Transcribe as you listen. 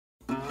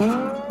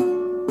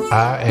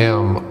I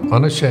am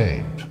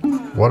unashamed.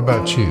 What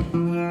about you?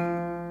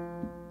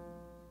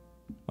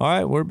 All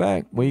right, we're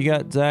back. We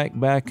got Zach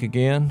back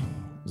again.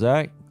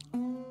 Zach,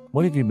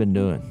 what have you been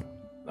doing?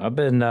 I've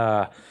been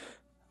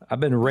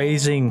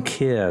raising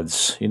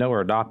kids. You know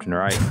we're adopting,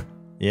 right?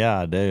 Yeah,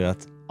 I do.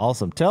 That's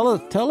awesome.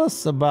 Tell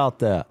us about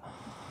that.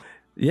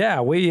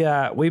 Yeah,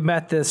 we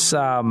met this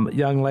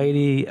young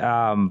lady.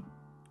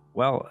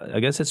 Well, I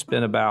guess it's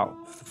been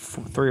about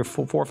 4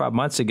 or 5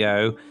 months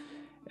ago,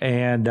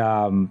 and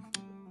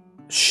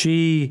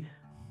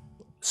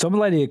some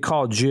lady had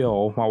called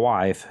Jill, my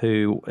wife,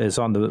 who is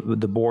on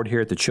the board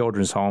here at the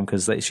children's home,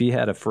 because she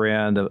had a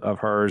friend of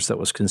hers that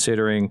was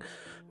considering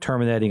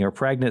terminating her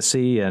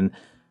pregnancy, and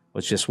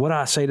was just, what do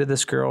I say to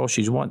this girl?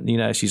 She's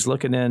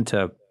looking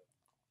into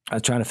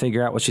trying to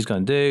figure out what she's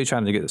going to do,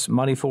 trying to get this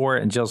money for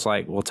it. And Jill's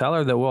like, well, tell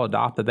her that we'll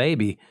adopt the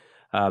baby.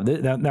 Now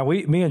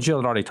me and Jill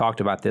had already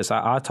talked about this.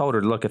 I told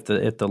her, look, if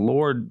the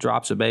Lord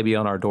drops a baby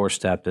on our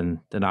doorstep,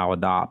 then I'll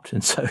adopt.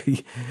 And so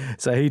he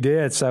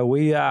did. So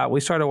we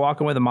started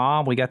walking with the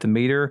mom. We got to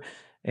meet her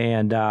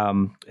and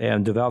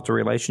developed a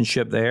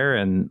relationship there.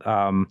 And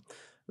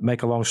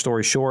make a long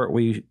story short,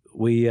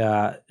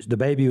 the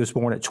baby was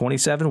born at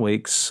 27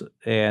 weeks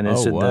and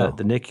it's in the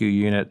NICU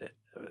unit.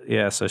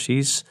 Yeah. So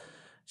she's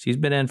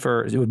been in it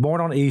was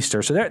born on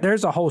Easter. So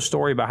there's a whole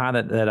story behind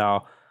it that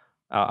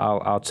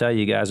I'll tell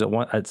you guys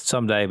at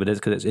someday, but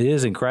it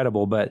is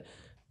incredible. But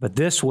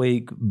this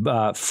week,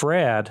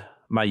 Fred,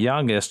 my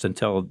youngest,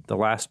 until the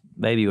last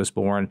baby was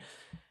born,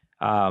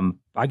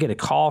 I get a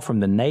call from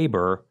the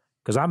neighbor,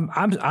 because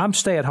I'm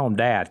stay-at-home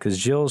dad, because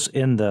Jill's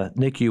in the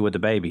NICU with the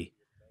baby,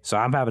 so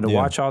I'm having to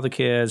watch all the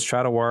kids,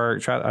 try to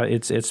work.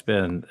 It's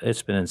been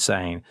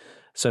insane.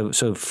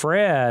 So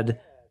Fred,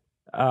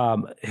 I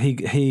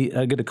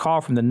get a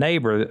call from the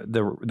neighbor.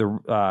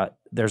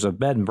 There's a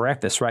bed and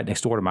breakfast right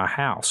next door to my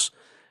house.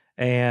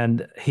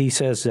 And he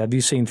says, have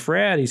you seen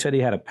Fred? He said he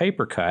had a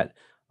paper cut.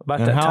 About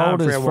that time,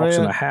 Fred walks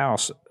in the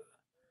house.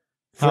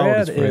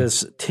 Fred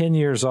is 10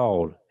 years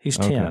old. He's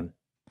 10.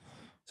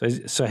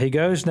 So he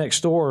goes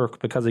next door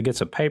because he gets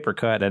a paper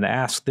cut and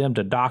asks them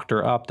to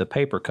doctor up the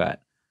paper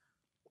cut.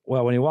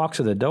 Well, when he walks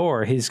in the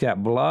door, he's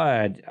got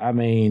blood. I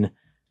mean,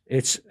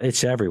 it's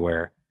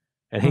everywhere.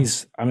 And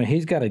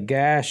he's got a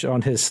gash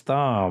on his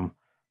thumb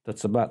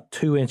that's about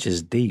 2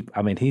 inches deep.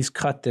 I mean, he's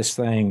cut this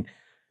thing.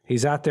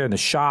 He's out there in the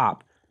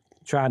shop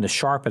trying to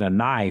sharpen a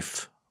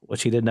knife,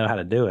 which he didn't know how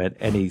to do it,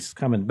 and he's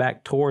coming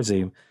back towards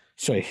him.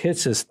 So he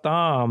hits his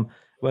thumb,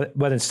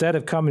 but instead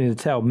of coming to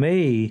tell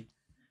me,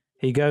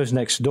 he goes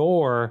next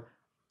door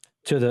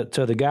to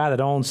the guy that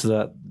owns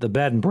the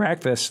bed and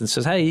breakfast and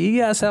says, hey, you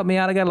guys help me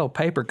out. I got a little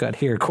paper cut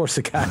here. Of course,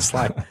 the guy's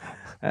like,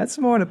 that's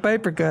more than a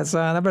paper cut,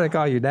 son. I better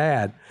call your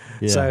dad.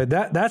 Yeah. So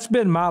that's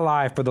been my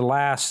life for the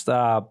last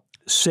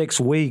 6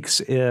 weeks,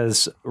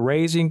 is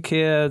raising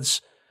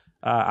kids.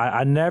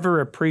 I never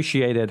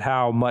appreciated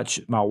how much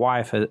my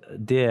wife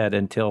did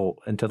until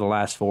the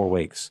last 4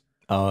 weeks.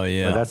 Oh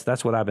yeah, but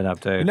that's what I've been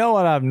up to. You know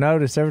what I've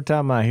noticed every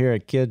time I hear a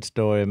kid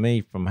story of me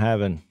from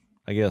having,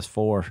 I guess,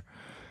 4,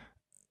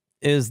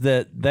 is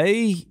that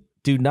they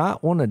do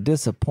not want to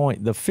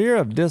disappoint. The fear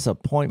of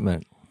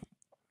disappointment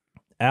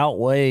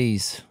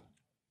outweighs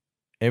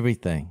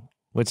everything,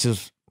 which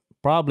is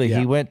probably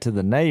he went to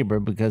the neighbor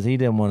because he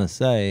didn't want to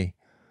say,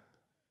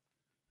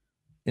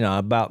 I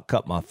about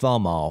cut my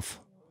thumb off.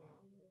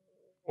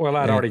 Well,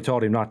 I'd already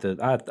told him not to.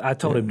 I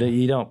told him that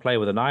you don't play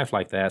with a knife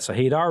like that. So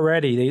he's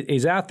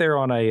out there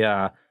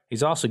on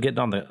he's also getting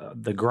on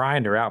the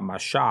grinder out in my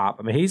shop.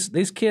 I mean,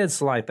 these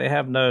kids, like, they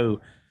have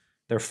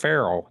they're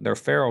feral. They're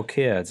feral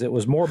kids. It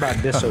was more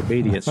about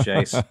disobedience,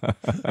 Chase.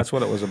 That's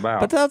what it was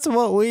about. But that's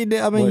what we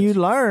did. I mean, you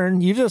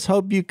learn. You just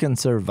hope you can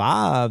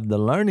survive the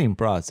learning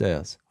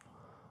process.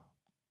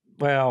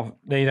 Well,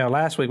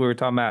 last week we were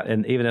talking about,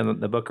 and even in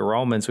the book of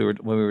Romans, when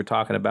we were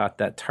talking about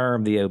that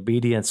term, the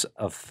obedience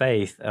of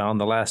faith, on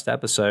the last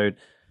episode.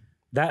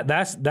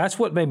 That's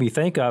what made me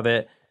think of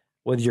it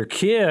with your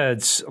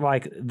kids.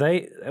 Like,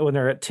 when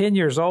they're at 10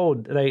 years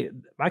old,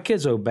 my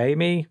kids obey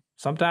me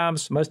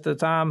sometimes, most of the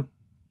time.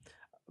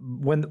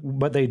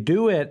 But they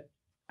do it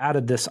out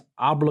of this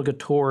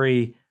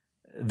obligatory.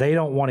 They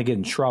don't want to get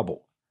in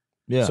trouble.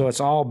 Yeah. So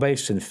it's all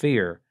based in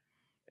fear.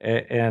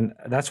 And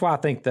that's why I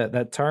think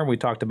that term we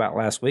talked about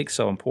last week is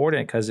so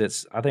important,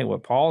 because I think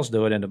what Paul's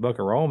doing in the book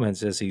of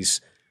Romans is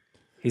he's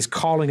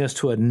calling us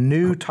to a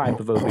new type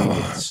of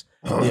obedience.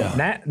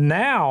 Yeah.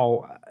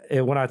 Now,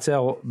 when I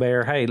tell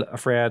Bear, hey,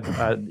 Fred,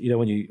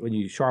 when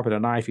you sharpen a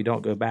knife, you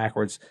don't go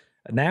backwards.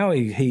 Now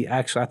he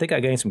actually, I think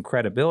I gained some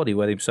credibility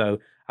with him. So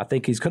I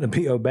think he's going to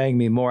be obeying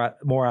me more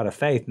out of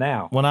faith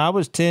now. When I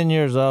was 10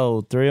 years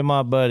old, 3 of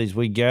my buddies,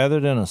 we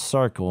gathered in a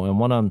circle, and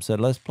one of them said,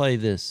 let's play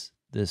this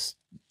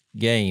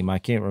game. I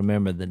can't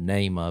remember the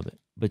name of it,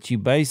 but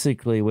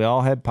we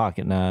all had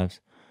pocket knives.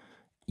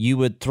 You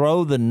would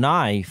throw the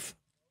knife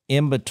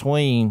in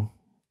between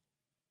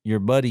your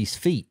buddy's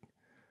feet,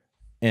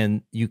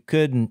 and you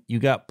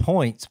got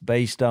points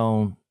based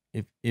on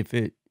if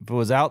it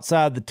was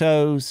outside the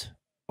toes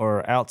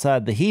or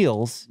outside the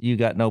heels, you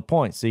got no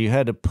points. So you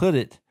had to put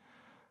it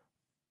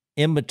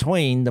in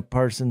between the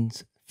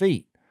person's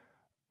feet.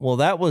 Well,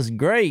 that was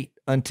great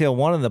until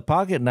one of the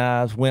pocket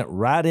knives went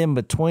right in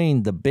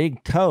between the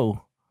big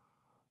toe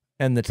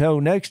and the toe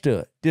next to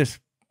it. Just,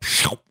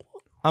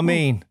 I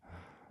mean,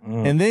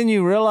 and then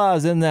you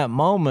realize in that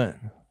moment,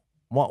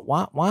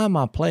 why am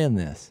I playing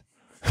this?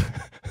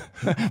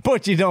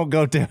 But you don't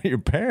go tell your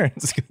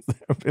parents because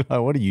they'll be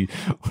like, what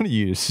are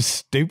you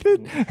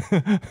stupid?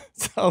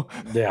 So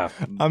Yeah.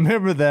 I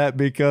remember that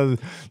because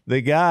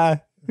the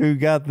guy who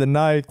got the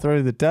knife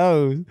through the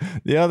toes,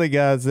 the other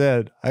guy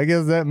said, I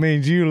guess that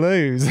means you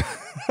lose.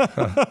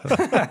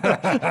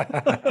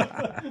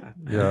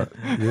 Yeah.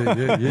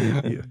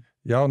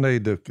 Y'all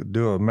need to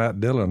do a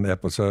Matt Dillon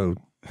episode.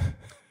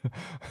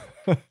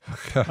 I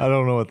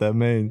don't know what that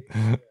means.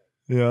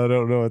 Yeah, I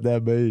don't know what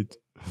that means.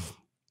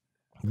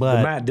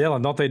 But Matt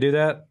Dillon, don't they do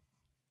that?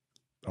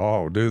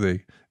 Oh, do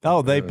they?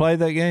 Oh, they play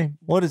that game?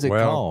 What is it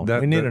called?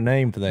 We need a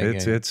name for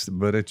that game.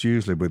 But it's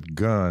usually with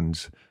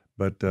guns,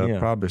 but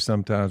probably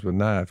sometimes with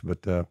knives.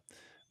 But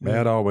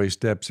Matt always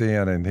steps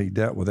in, and he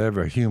dealt with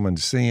every human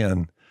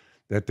sin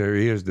that there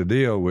is to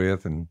deal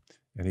with, and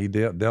he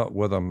dealt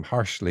with them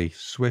harshly,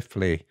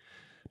 swiftly.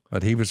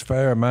 But he was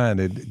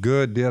fair-minded.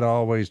 Good did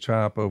always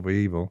triumph over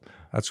evil.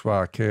 That's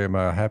why I carry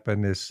my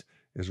happiness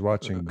is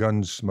watching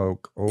guns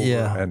smoke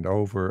over and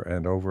over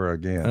and over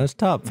again. That's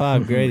top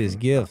 5 greatest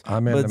gifts.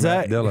 I'm in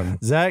Matt Dillon.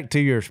 Zach, to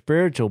your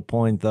spiritual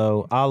point,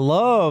 though, I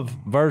love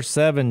verse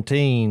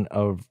 17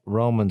 of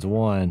Romans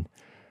 1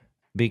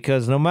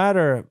 because no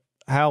matter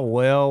how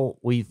well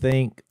we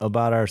think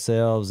about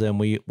ourselves, and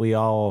we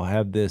all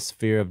have this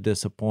fear of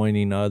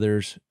disappointing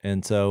others,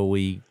 and so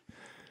we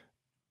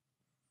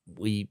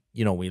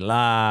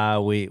lie,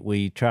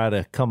 we try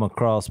to come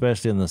across,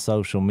 especially in the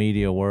social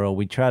media world,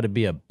 we try to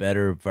be a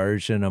better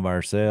version of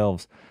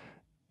ourselves.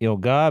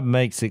 God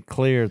makes it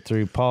clear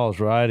through Paul's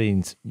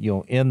writings,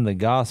 in the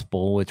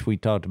gospel, which we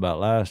talked about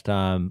last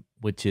time,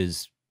 which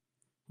is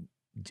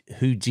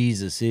who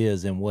Jesus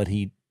is and what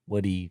he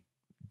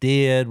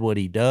did, what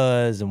he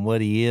does, and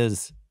what he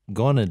is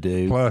going to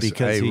do. Plus,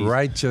 because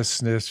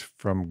righteousness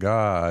from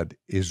God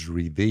is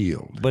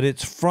revealed. But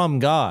it's from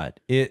God.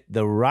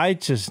 The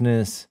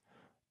righteousness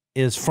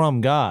is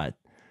from God.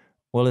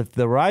 Well, if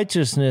the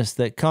righteousness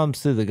that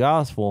comes through the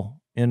gospel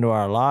into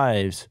our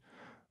lives,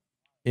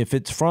 if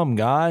it's from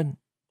God,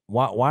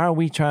 why are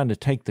we trying to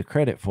take the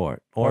credit for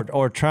it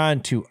or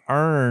trying to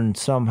earn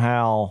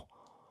somehow?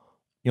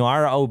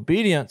 Our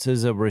obedience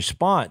is a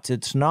response.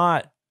 It's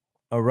not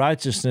a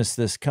righteousness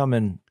that's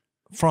coming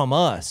from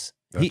us.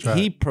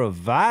 He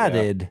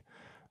provided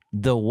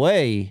the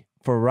way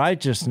for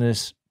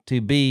righteousness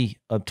to be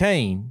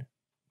obtained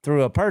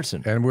through a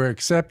person. And we're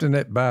accepting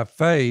it by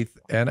faith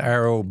and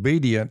our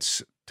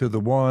obedience to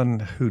the one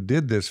who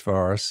did this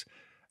for us.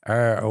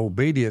 Our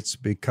obedience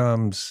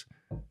becomes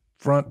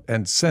front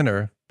and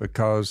center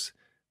because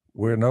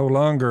we're no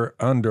longer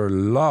under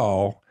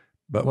law,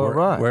 but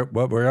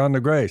we're under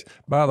grace.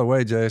 By the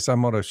way, Jase,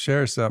 I'm going to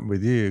share something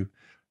with you.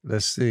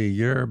 Let's see,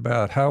 you're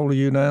about, how old are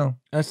you now?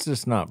 Let's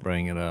just not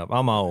bring it up.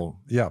 I'm old.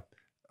 Yeah.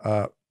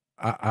 I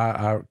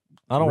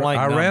don't like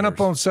numbers. I ran up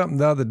on something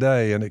the other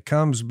day, and it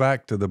comes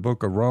back to the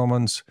book of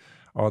Romans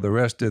or the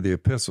rest of the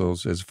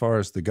epistles as far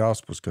as the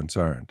gospel is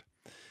concerned.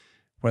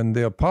 When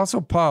the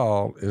Apostle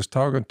Paul is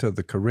talking to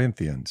the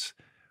Corinthians,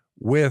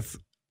 with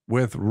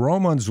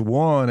Romans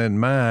 1 in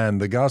mind,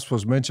 the gospel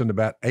is mentioned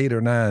about 8 or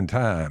 9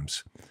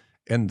 times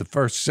in the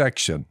first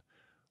section.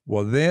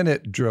 Well, then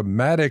it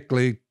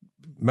dramatically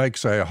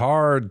makes a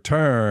hard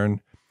turn,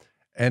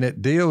 and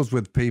it deals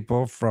with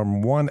people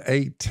from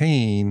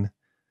 1:18,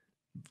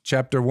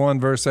 chapter 1,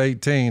 verse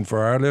 18, for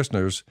our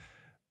listeners.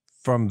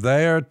 From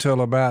there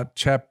till about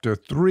chapter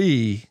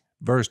 3,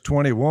 verse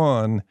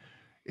 21,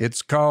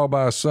 it's called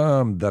by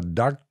some the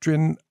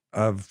doctrine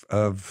of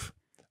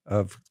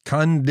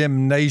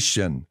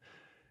condemnation.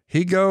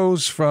 He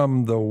goes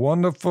from the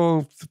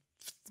wonderful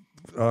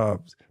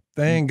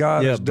thing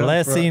God has done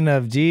blessing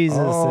of Jesus.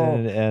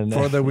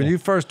 When you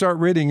first start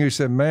reading, you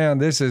said, man,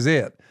 this is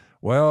it.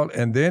 Well,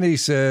 and then he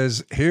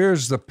says,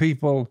 here's the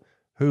people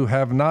who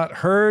have not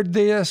heard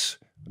this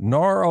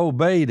nor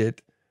obeyed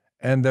it,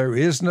 and there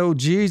is no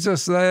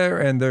Jesus there,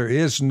 and there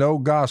is no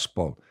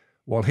gospel.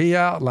 Well, he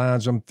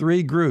outlines them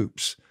 3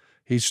 groups.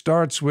 He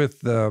starts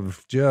with the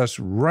just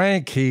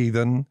rank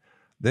heathen.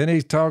 Then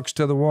he talks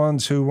to the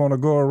ones who want to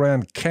go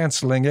around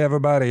canceling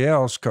everybody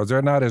else because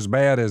they're not as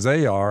bad as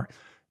they are.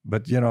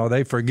 But,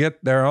 they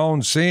forget their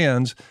own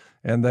sins,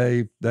 and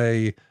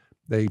they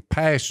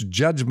pass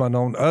judgment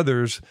on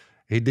others.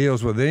 He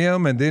deals with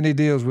them, and then he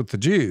deals with the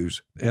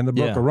Jews in the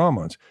book of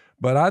Romans.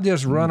 But I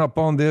just run up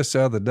on this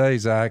the other day,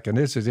 Zach, and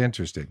this is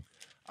interesting.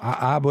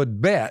 I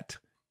would bet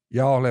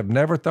y'all have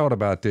never thought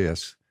about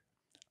this.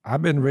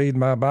 I've been reading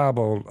my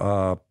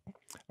Bible,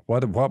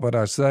 what would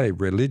I say,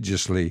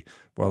 religiously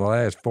for the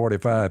last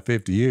 45,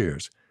 50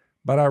 years.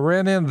 But I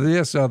ran into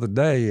this the other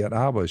day, and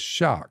I was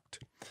shocked.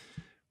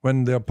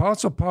 When the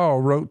Apostle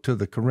Paul wrote to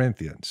the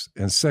Corinthians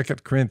in 2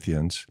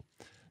 Corinthians,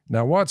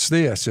 now watch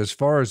this as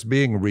far as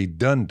being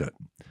redundant.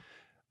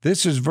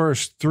 This is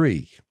verse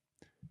 3.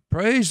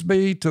 Praise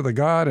be to the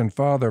God and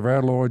Father of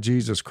our Lord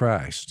Jesus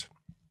Christ.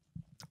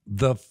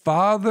 The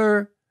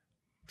Father,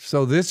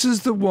 so this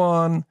is the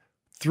one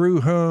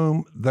through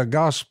whom the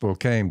gospel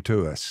came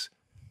to us,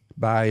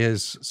 by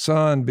his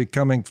Son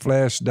becoming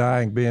flesh,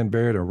 dying, being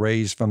buried, and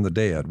raised from the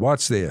dead.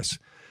 Watch this.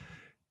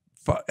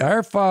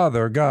 Our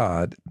Father,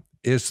 God,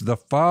 is the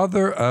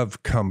Father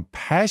of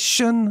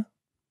compassion,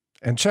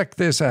 and check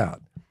this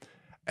out,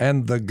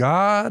 and the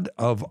God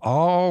of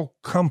all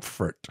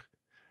comfort.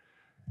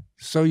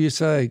 So you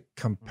say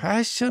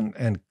compassion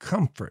and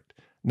comfort.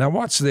 Now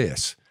watch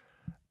this.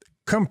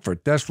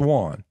 Comfort, that's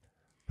one.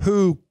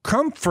 Who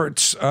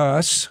comforts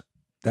us,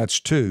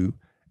 that's two,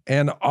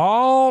 in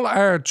all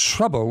our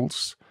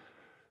troubles,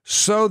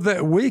 so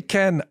that we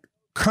can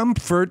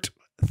comfort,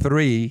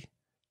 three,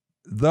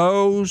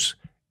 those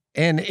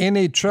in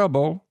any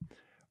trouble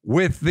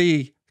with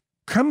the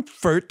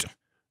comfort,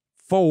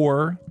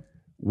 four,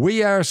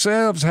 we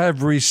ourselves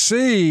have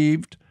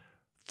received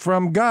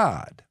from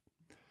God.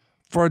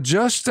 For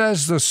just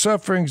as the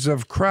sufferings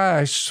of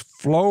Christ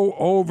flow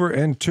over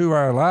into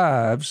our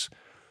lives,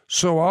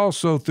 so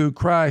also through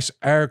Christ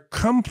our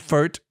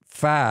comfort,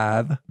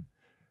 five,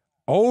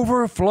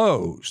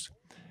 overflows.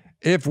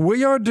 If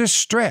we are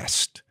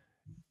distressed,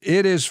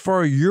 it is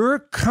for your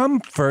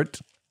comfort,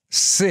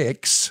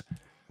 six,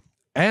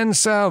 and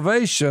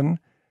salvation.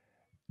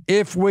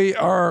 If we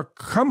are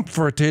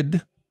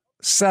comforted,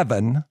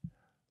 seven,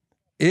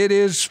 it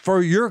is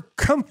for your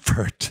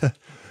comfort,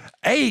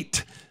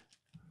 eight,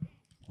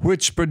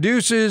 which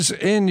produces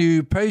in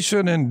you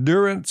patient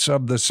endurance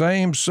of the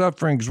same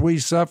sufferings we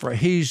suffer.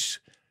 He's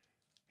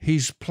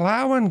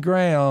plowing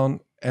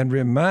ground and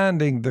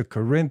reminding the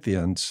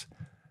Corinthians,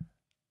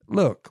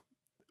 look,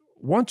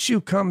 once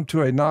you come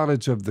to a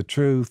knowledge of the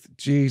truth,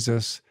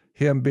 Jesus,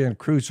 him being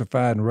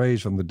crucified and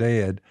raised from the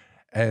dead,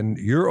 and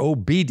your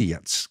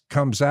obedience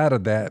comes out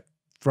of that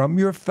from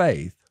your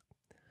faith,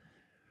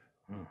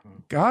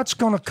 God's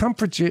going to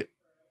comfort you,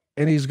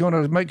 and he's going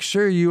to make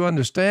sure you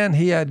understand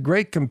he had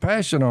great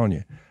compassion on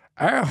you.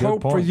 Our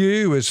hope for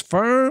you is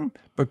firm,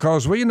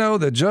 because we know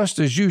that just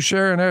as you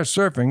share in our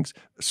sufferings,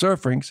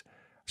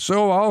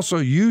 so also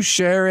you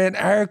share in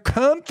our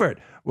comfort.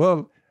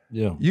 Well,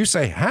 you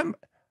say,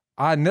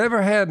 I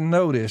never had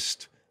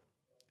noticed,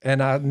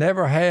 and I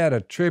never had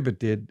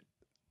attributed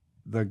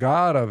the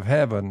God of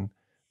heaven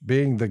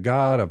being the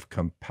God of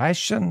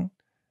compassion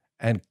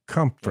and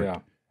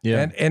comfort.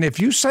 Yeah. And if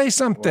you say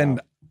something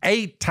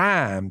 8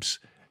 times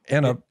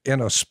in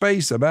a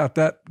space about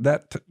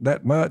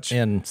that much,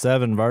 in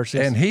 7 verses,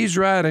 and he's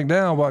writing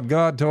down what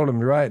God told him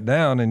to write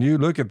down, and you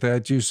look at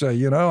that, you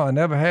say, I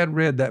never had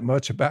read that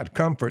much about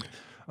comfort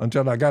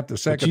until I got the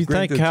second. But you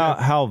think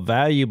how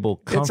valuable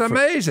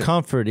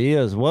comfort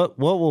is. What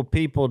will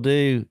people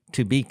do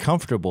to be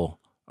comfortable?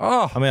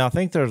 I mean, I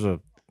think there's a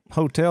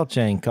hotel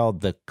chain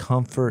called the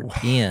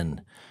Comfort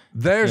Inn.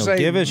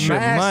 Give us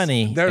your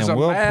money, and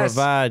we'll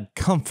provide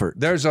comfort.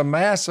 There's a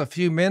mass of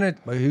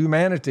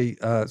humanity,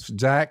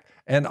 Jack,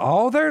 and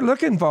all they're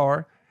looking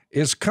for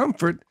is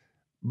comfort.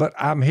 But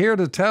I'm here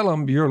to tell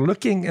them, you're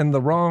looking in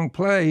the wrong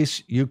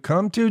place. You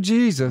come to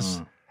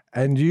Jesus,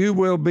 and you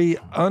will be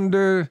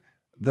under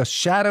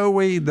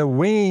the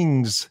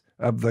wings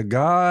of the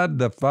God,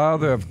 the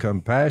Father of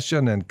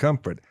compassion and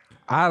comfort.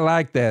 I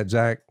like that,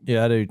 Jack.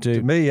 Yeah, I do too.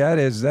 To me, that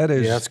is. Yeah,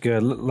 that's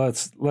good.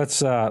 Let's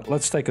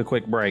take a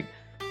quick break.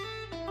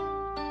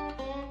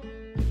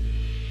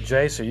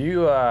 Jase, are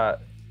you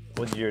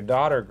with your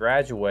daughter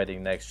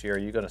graduating next year? Are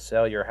you going to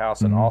sell your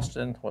house in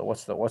Austin?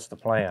 What's the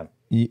plan?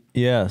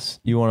 Yes.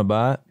 You want to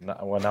buy it?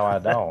 No, I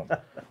don't.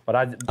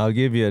 But I'll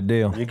give you a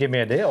deal. You give me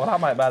a deal? Well, I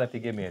might buy it if you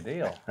give me a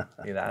deal.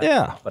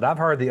 Yeah. But I've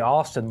heard the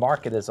Austin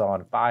market is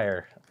on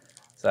fire.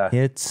 So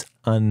it's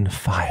on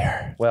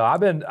fire. Well,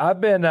 I've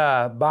been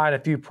buying a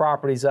few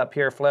properties up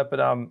here, flipping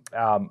them,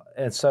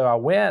 and so I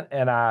went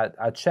and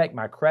I checked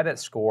my credit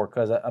score,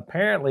 because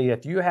apparently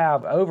if you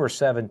have over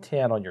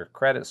 710 on your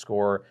credit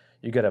score,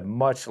 you get a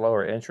much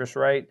lower interest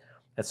rate.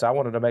 And so I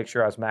wanted to make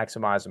sure I was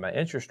maximizing my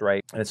interest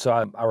rate. And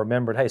so I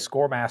remembered, hey,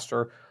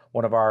 ScoreMaster,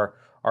 one of our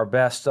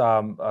best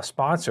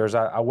sponsors.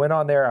 I went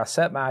on there, I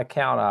set my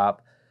account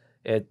up.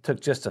 It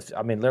took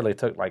literally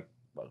took like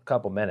a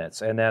couple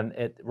minutes, and then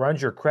it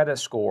runs your credit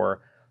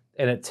score,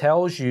 and it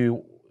tells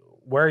you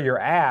where you're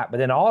at, but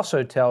then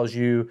also tells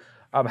you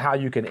how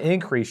you can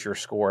increase your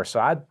score. So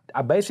I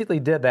basically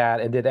did that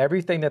and did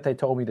everything that they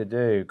told me to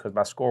do, because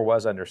my score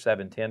was under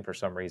 710 for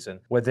some reason.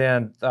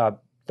 Within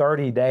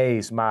 30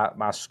 days,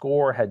 my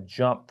score had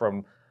jumped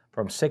from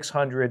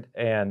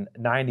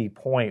 690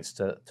 points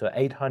to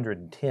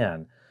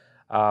 810.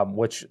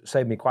 Which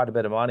saved me quite a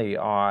bit of money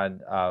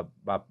on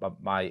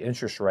my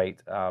interest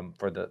rate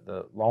for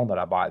the loan that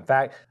I bought. In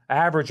fact,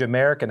 average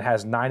American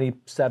has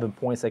 97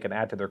 points they can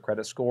add to their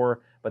credit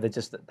score, but they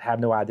just have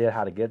no idea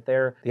how to get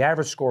there. The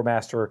average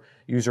ScoreMaster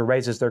user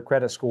raises their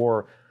credit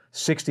score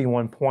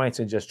 61 points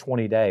in just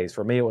 20 days.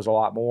 For me, it was a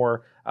lot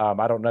more.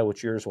 I don't know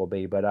what yours will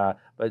be, but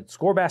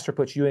ScoreMaster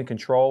puts you in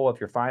control of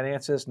your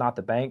finances, not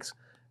the banks.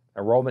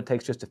 Enrollment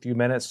takes just a few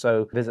minutes,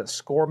 so visit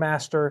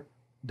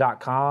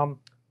scoremaster.com.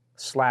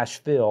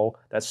 scoremaster.com/Phil.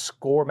 That's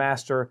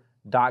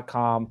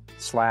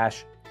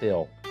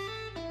scoremaster.com/Phil.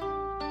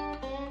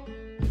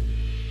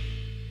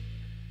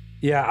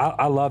 Yeah,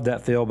 I love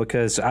that, Phil,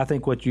 because I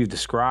think what you've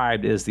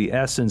described is the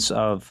essence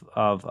of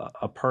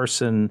a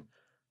person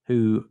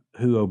who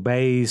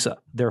obeys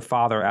their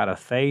father out of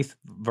faith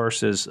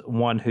versus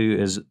one who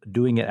is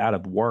doing it out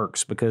of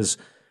works, because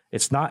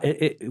it's not.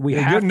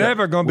 You're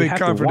never going to be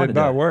comforted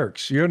by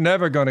works. You're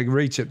never going to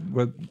reach it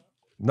with.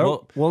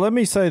 Nope. Well, let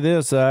me say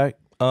this, Zach.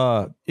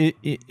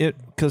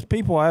 Because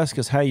people ask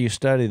us how you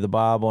study the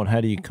Bible and how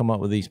do you come up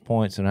with these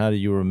points and how do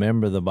you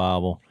remember the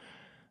Bible.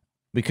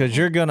 Because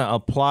you're going to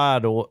apply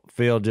to what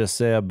Phil just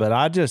said,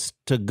 but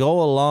to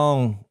go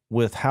along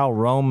with how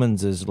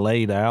Romans is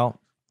laid out,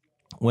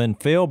 when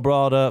Phil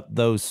brought up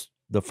the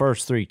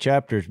first 3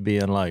 chapters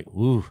being like,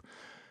 ooh,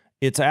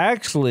 it's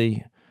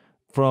actually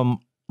from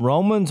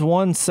Romans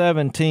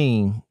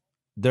 1:17.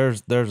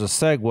 There's a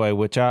segue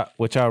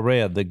which I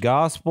read.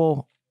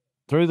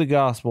 Through the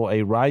gospel,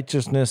 a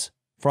righteousness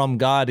from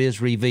God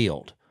is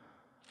revealed.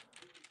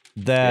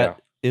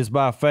 That is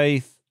by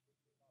faith,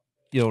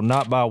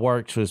 not by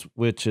works,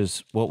 which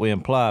is what we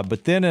imply.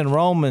 But then in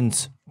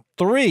Romans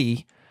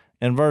 3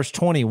 and verse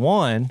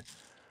 21,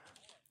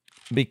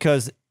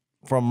 because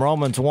from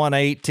Romans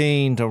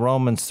 1:18 to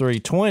Romans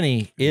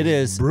 3:20,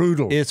 it's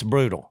brutal. It's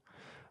brutal.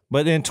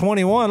 But in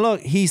 21, look,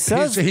 he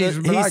says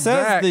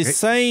the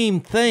same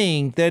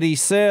thing that he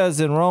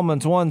says in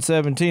Romans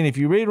 1:17. If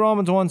you read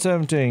Romans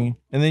 1:17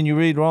 and then you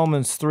read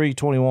Romans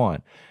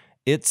 3:21,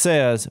 it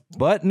says,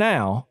 "But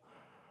now,"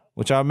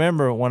 which I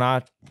remember when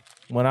I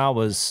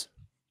was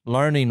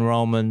learning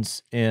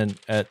Romans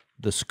at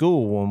the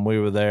school when we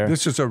were there.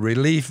 This is a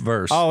relief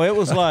verse. Oh, it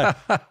was like,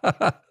 you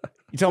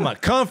talking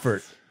about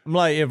comfort. I'm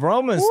like, if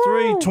Romans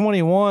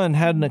 3:21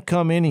 hadn't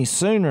come any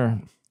sooner,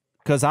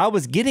 because I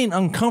was getting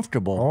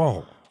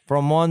uncomfortable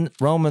from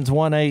Romans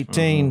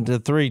 1:18 to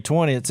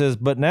 3:20. It says,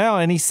 but now,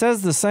 and he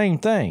says the same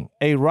thing,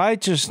 a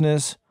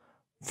righteousness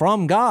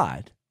from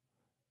God.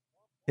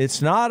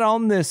 It's not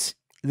on this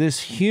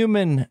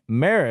human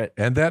merit.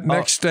 And that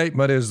next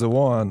statement is the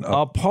one.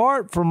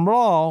 Apart from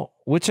law,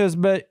 which has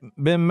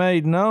been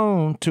made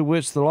known, to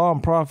which the law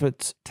and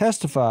prophets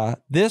testify,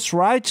 this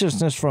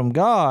righteousness from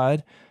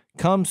God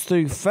comes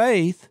through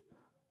faith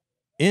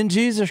in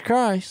Jesus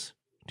Christ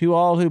to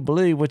all who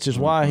believe, which is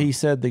why he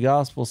said the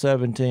gospel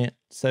 17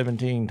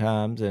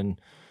 times in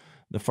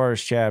the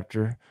first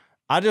chapter.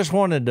 I just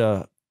wanted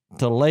to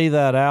lay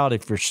that out.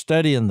 If you're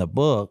studying the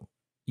book,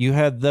 you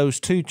had those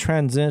two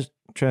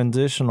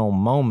transitional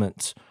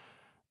moments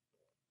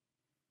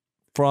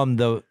from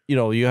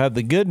you have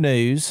the good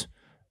news,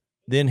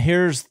 then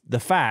here's the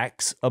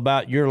facts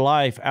about your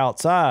life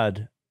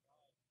outside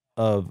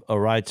of a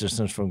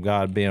righteousness from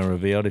God being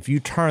revealed. If you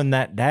turn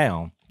that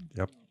down,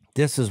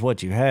 this is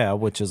what you have,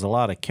 which is a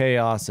lot of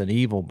chaos and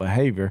evil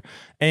behavior,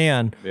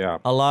 and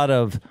a lot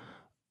of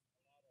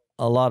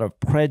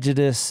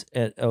prejudice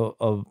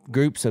of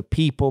groups of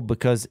people,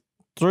 because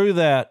through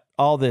that,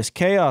 all this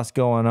chaos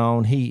going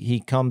on,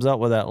 he comes up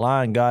with that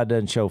line, God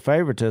doesn't show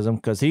favoritism,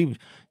 because he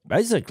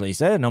basically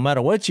said, no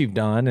matter what you've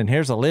done, and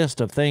here's a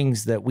list of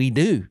things that we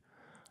do.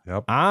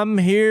 I'm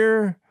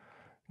here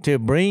to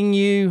bring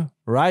you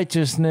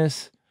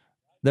righteousness.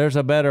 There's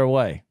a better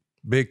way.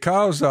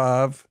 Because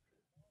of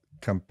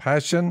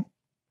compassion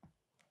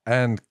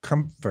and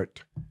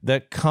comfort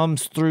that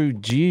comes through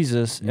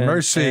Jesus and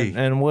mercy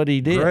and what he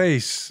did.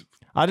 Grace.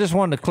 I just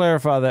wanted to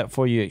clarify that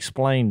before you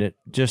explained it,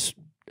 just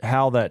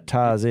how that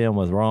ties in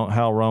with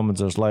how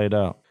Romans is laid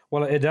out.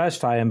 Well, it does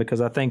tie in,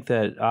 because I think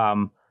that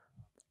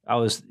I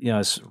was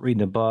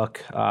reading a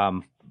book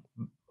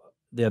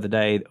the other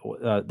day.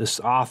 This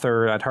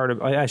author, I'd heard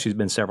of, actually it's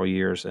been several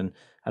years, and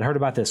I'd heard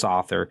about this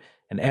author,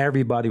 and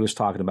everybody was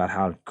talking about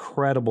how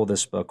incredible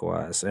this book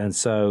was. And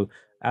so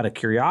out of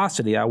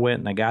curiosity, I went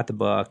and I got the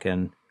book,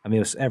 and it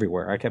was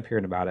everywhere. I kept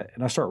hearing about it,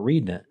 and I started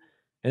reading it.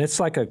 And it's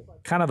like a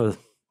kind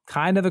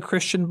of a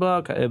Christian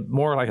book,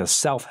 more like a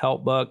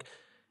self-help book.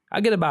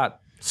 I get about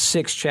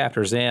 6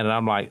 chapters in, and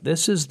I'm like,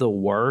 this is the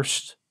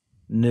worst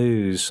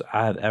news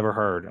I have ever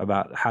heard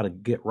about how to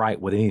get right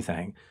with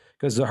anything.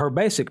 Because her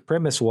basic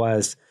premise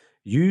was,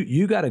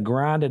 you got to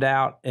grind it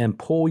out and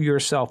pull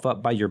yourself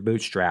up by your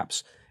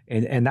bootstraps.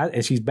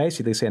 And she's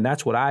basically saying,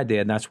 that's what I did,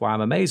 and that's why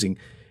I'm amazing.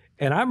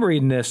 And I'm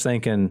reading this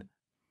thinking,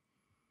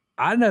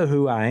 I know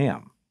who I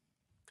am.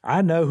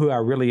 I know who I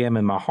really am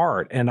in my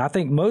heart. And I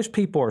think most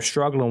people are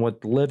struggling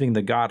with living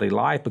the godly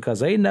life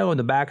because they know in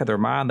the back of their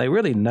mind, they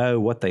really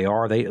know what they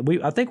are.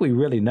 I think we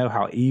really know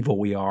how evil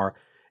we are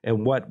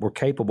and what we're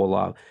capable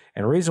of.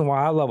 And the reason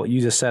why I love what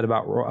you just said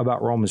about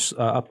Romans,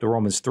 up to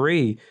Romans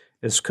 3,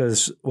 is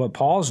because what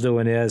Paul's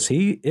doing is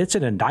it's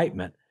an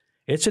indictment.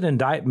 It's an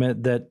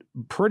indictment that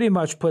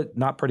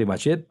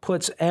it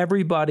puts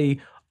everybody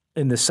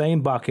in the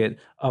same bucket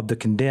of the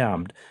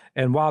condemned.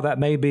 And while that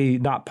may be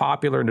not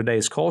popular in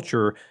today's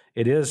culture,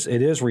 it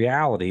is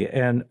reality.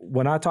 And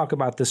when I talk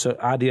about this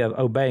idea of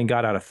obeying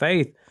God out of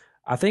faith,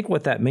 I think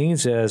what that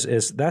means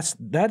is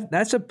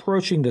that's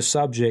approaching the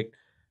subject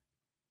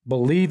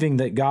believing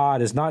that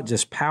God is not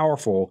just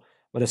powerful,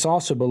 but it's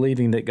also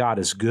believing that God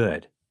is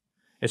good.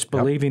 It's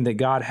believing that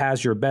God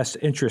has your best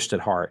interest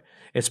at heart.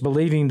 It's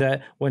believing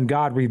that when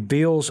God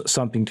reveals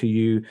something to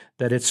you,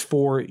 that it's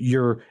for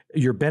your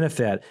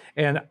benefit.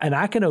 And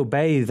I can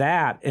obey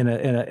that in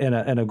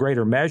a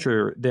greater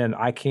measure than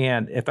I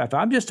can if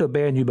I'm just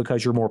obeying you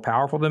because you're more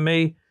powerful than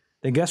me.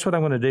 Then guess what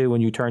I'm going to do when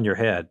you turn your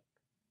head?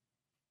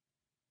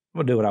 I'm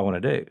going to do what I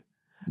want to do.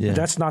 Yeah. But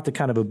that's not the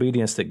kind of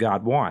obedience that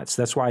God wants.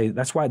 That's why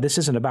this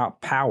isn't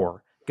about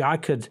power.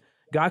 God could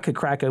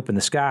crack open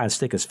the sky and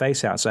stick his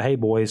face out and say, "Hey,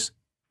 boys,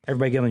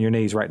 everybody get on your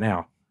knees right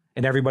now."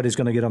 And everybody's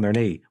going to get on their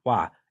knee.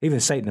 Why? Even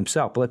Satan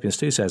himself, Philippians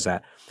 2 says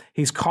that.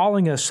 He's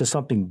calling us to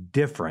something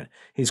different.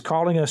 He's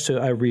calling us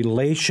to a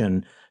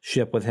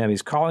relationship with him.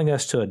 He's calling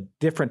us to a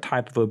different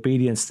type of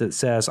obedience that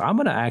says, I'm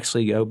going to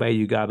actually obey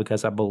you, God,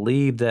 because I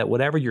believe that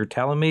whatever you're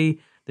telling me,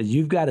 that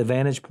you've got a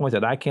vantage point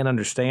that I can't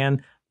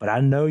understand, but I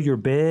know you're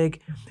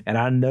big and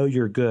I know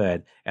you're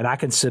good, and I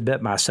can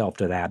submit myself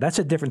to that. That's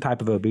a different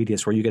type of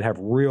obedience where you can have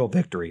real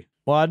victory.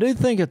 Well, I do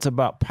think it's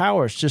about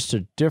power. It's just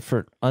a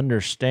different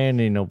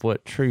understanding of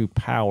what true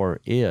power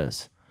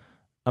is.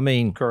 I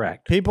mean,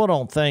 correct. People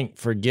don't think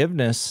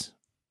forgiveness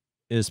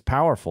is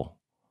powerful.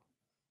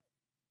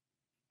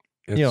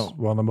 It's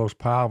one of the most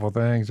powerful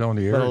things on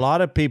the earth. But a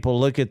lot of people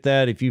look at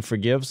that, if you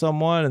forgive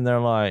someone, and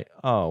they're like,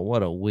 oh,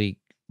 what a weak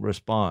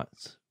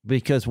response.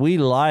 Because we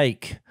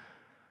like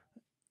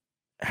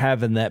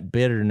having that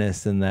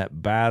bitterness and that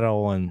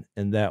battle and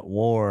that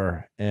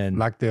war. And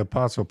like the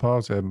Apostle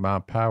Paul said, my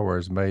power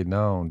is made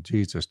known,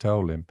 Jesus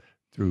told him,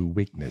 through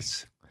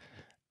weakness.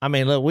 I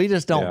mean, look, we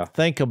just don't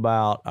think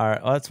about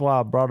that's why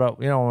I brought up,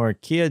 when we're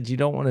kids, you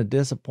don't want to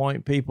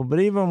disappoint people. But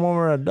even when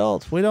we're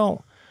adults, we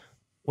don't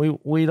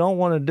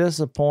want to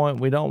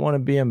disappoint. We don't want to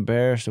be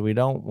embarrassed. We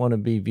don't want to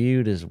be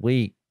viewed as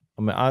weak.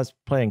 I mean, I was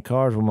playing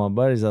cards with my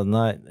buddies the other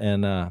night,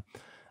 and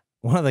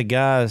one of the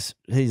guys,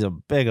 he's a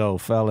big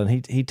old fella,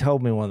 and he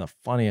told me one of the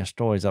funniest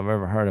stories I've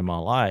ever heard in my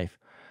life.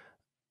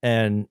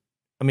 And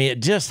I mean,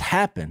 it just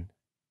happened.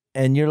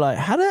 And you're like,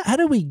 how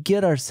do we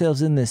get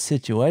ourselves in this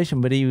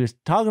situation? But he was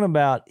talking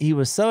about, he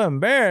was so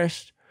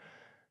embarrassed.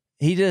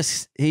 He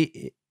was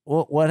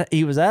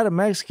at a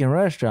Mexican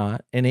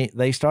restaurant, and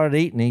they started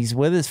eating. He's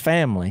with his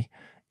family.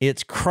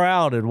 It's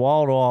crowded,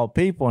 wall to wall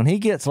people. And he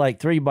gets like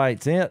 3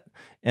 bites in,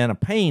 and a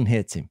pain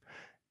hits him.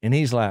 And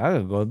he's like, I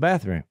gotta go to the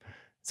bathroom.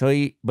 So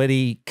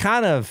he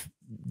kind of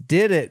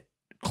did it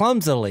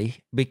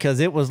clumsily, because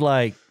it was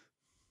like,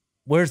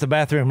 where's the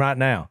bathroom right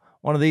now?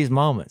 One of these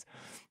moments.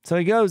 So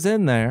he goes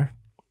in there,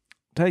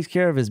 takes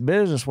care of his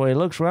business. Well, he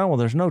looks around. Well,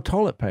 there's no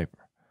toilet paper.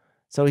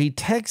 So he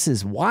texts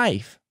his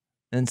wife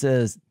and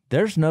says,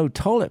 there's no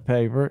toilet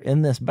paper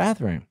in this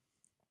bathroom.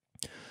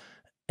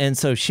 And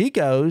so she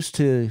goes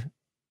to,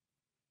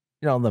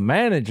 the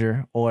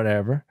manager or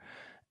whatever,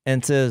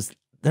 and says,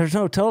 there's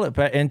no toilet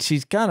paper. And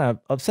she's kind of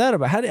upset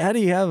about, how do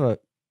you have a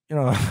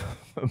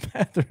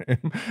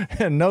bathroom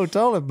and no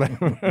toilet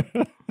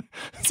paper?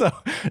 So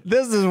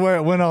this is where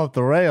it went off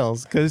the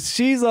rails, because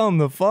she's on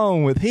the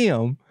phone with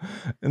him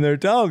and they're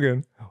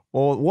talking.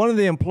 Well, one of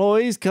the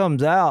employees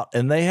comes out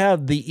and they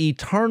have the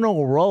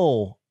eternal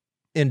roll,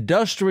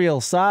 industrial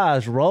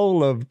size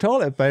roll of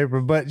toilet paper,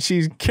 but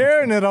she's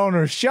carrying it on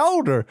her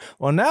shoulder.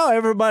 Well, now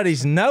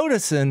everybody's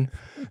noticing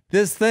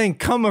this thing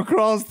come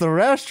across the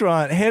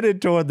restaurant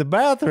headed toward the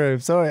bathroom.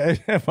 So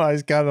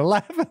everybody's kind of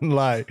laughing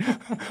like,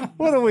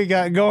 what do we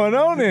got going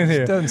on in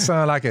here? It doesn't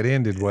sound like it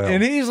ended well.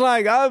 And he's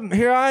like,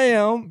 here I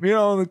am,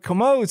 the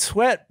commode,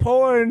 sweat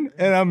pouring,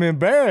 and I'm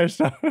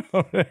embarrassed.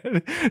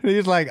 And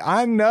he's like,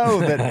 I know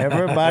that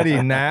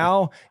everybody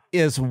now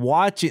is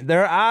watching.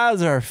 Their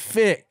eyes are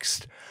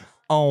fixed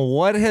on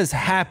what has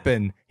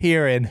happened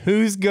here and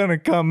who's going to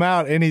come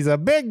out. And he's a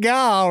big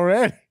guy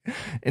already.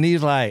 And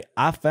he's like,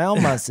 I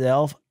found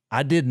myself,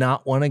 I did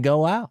not want to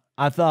go out.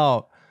 I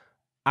thought,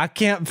 I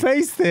can't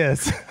face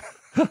this.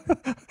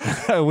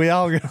 We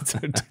all got so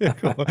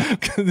tickled,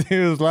 because he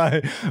was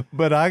like,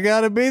 but I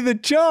got to be the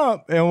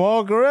chump and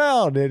walk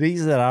around. And he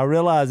said, I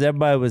realized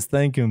everybody was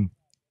thinking,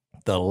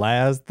 the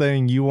last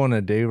thing you want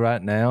to do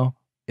right now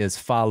is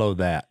follow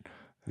that.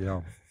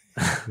 Yeah.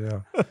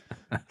 Yeah.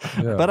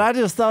 But I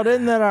just thought,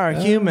 isn't that our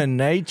human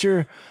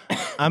nature?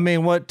 I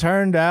mean, what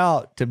turned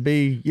out to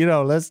be,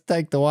 let's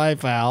take the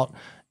wife out,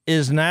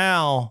 is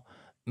now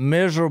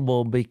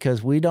miserable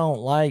because we don't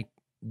like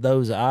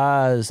those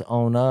eyes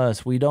on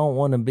us. We don't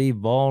want to be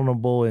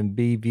vulnerable and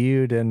be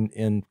viewed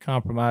in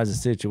compromising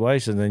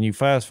situations. And you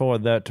fast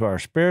forward that to our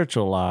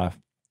spiritual life.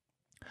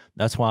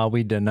 That's why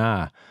we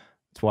deny.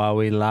 That's why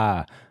we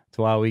lie. That's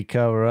why we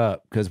cover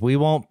up, because we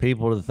want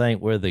people to think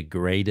we're the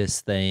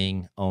greatest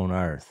thing on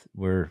earth.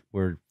 We're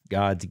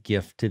God's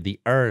gift to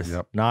the earth,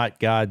 not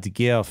God's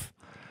gift,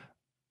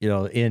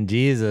 in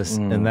Jesus,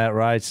 and that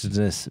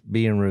righteousness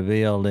being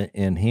revealed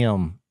in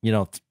him,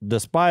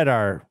 despite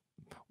our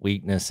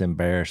weakness,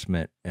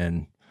 embarrassment,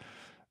 and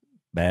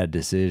bad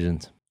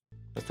decisions.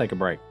 Let's take a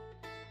break.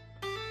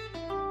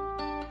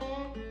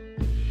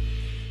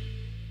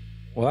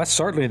 Well, that's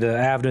certainly the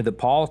avenue that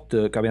Paul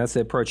took. I mean, that's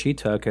the approach he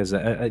took.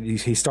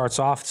 He starts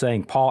off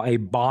saying, Paul, a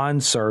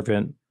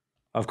bondservant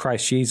of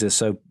Christ Jesus.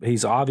 So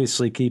he's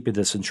obviously keeping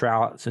the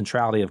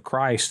centrality of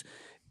Christ.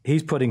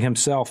 He's putting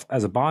himself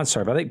as a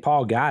bondservant. I think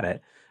Paul got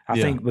it. I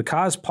think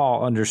because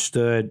Paul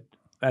understood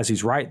as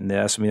he's writing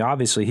this, I mean,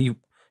 obviously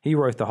he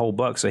wrote the whole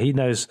book, so he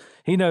knows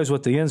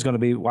what the end's going to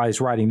be while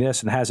he's writing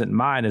this, and has it in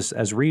mind.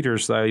 As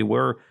readers, though,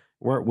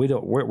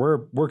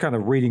 we're kind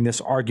of reading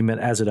this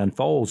argument as it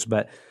unfolds.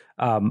 But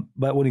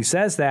when he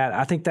says that,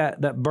 I think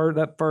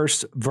that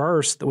first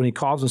verse, when he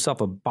calls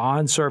himself a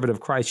bondservant of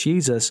Christ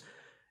Jesus,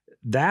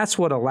 that's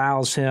what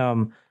allows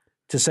him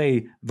to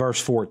say verse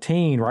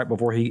 14 right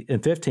before in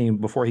 15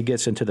 before he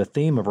gets into the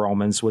theme of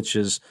Romans, which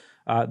is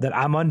that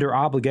I'm under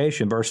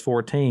obligation, verse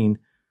 14,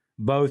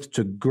 both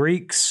to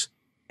Greeks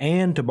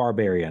and to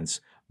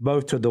barbarians,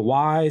 both to the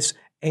wise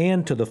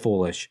and to the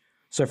foolish.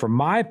 So for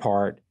my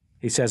part,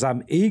 he says,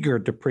 I'm eager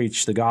to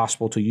preach the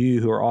gospel to you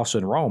who are also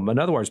in Rome. In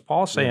other words,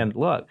 Paul's saying,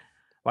 look,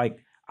 like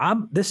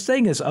this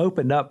thing is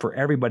opened up for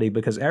everybody,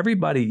 because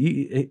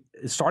everybody,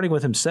 starting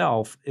with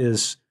himself,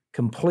 is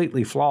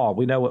completely flawed.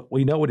 We know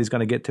what he's going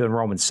to get to in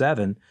Romans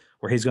 7,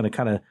 where he's going to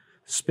kind of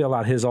spill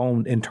out his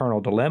own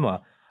internal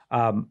dilemma.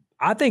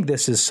 I think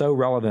this is so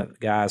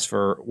relevant, guys,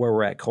 for where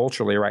we're at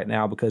culturally right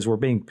now, because we're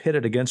being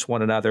pitted against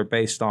one another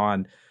based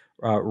on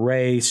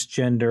race,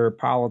 gender,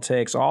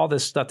 politics, all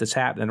this stuff that's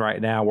happening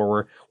right now,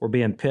 where we're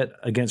being pit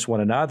against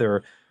one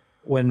another.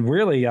 When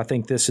really, I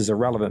think this is a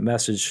relevant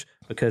message,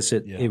 because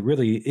it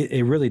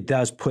really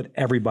does put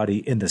everybody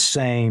in the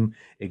same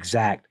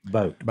exact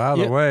boat. By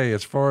the way,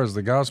 as far as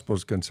the gospel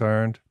is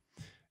concerned,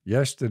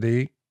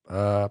 yesterday,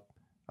 I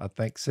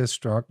think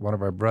Sistrunk, one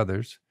of our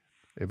brothers,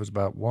 it was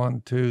about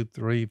 1, 2,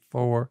 3,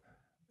 4.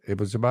 It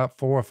was about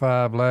 4 or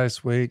 5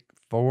 last week,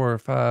 4 or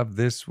 5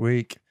 this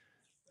week.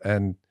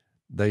 And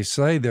they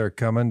say they're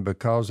coming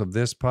because of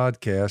this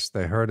podcast.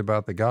 They heard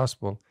about the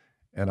gospel.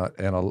 And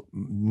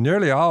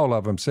nearly all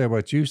of them say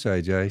what you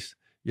say, Jase.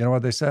 You know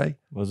what they say?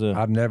 What's it?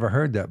 I've never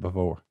heard that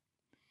before.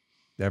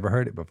 Never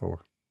heard it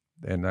before.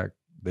 And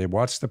they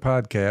watch the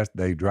podcast.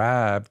 They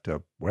drive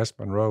to West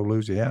Monroe,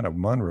 Louisiana,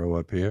 Monroe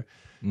up here.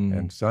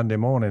 And Sunday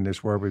morning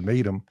is where we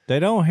meet them.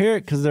 They don't hear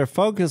it because they're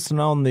focusing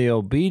on the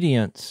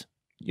obedience,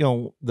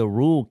 the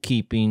rule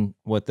keeping,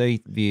 what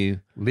they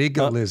view.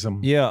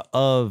 Legalism.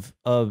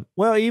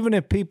 Well, even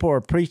if people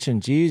are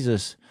preaching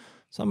Jesus,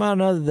 somehow or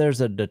another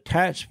there's a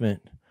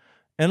detachment.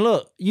 And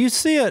look, you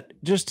see it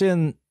just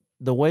in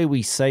the way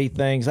we say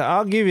things.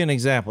 I'll give you an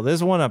example. This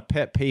is one a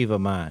pet peeve of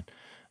mine.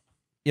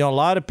 A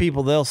lot of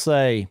people, they'll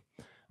say,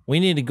 we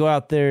need to go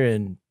out there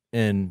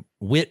and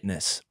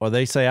witness, or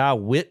they say, I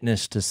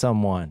witnessed to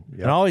someone.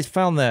 Yep. And I always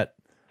found that,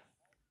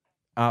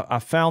 I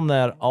found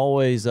that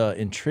always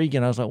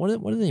intriguing. I was like,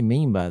 what do they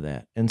mean by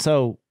that? And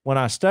so when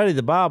I studied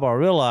the Bible, I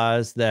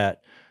realized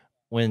that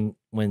when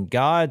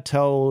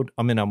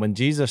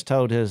Jesus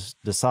told his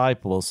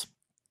disciples,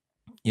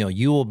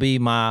 you will be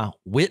my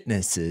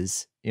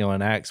witnesses,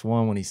 in Acts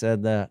 1, when he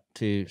said that,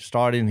 to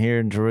starting here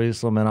in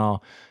Jerusalem and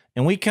all.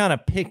 And we kind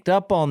of picked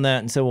up on that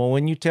and said, well,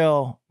 when you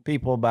tell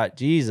people about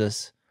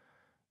Jesus,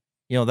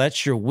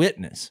 that's your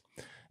witness.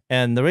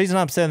 And the reason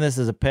I'm saying this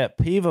is a pet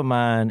peeve of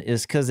mine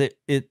is because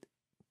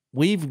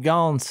we've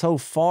gone so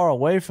far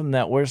away from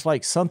that, where it's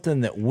like something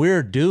that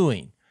we're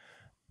doing.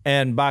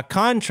 And by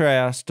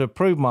contrast, to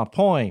prove my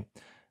point,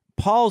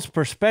 Paul's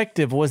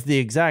perspective was the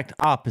exact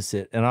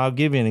opposite. And I'll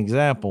give you an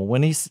example.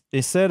 When he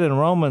said in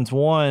Romans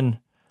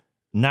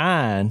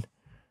 1:9,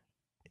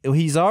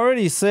 he's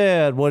already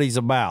said what he's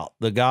about,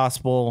 the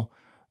gospel,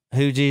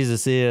 who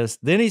Jesus is.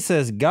 Then he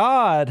says,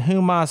 God,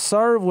 whom I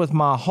serve with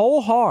my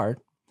whole heart,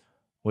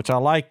 which I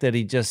like that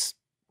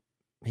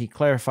he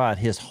clarified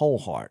his whole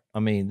heart.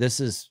 I mean, this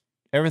is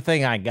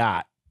everything I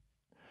got.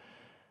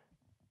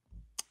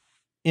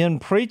 In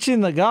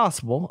preaching the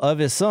gospel of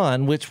his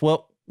son, which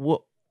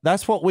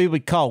that's what we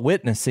would call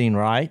witnessing,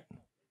 right?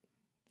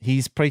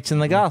 He's preaching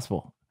the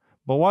gospel.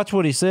 But watch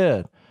what he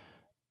said.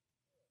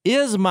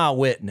 Is my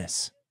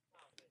witness.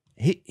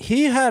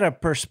 He had a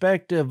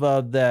perspective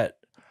of that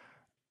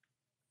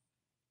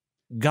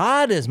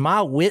God is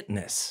my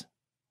witness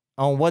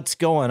on what's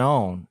going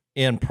on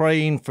in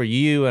praying for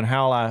you and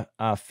how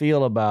I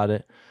feel about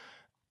it.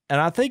 And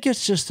I think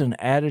it's just an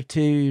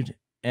attitude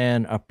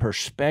and a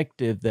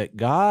perspective that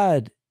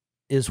God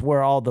is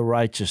where all the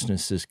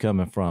righteousness is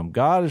coming from.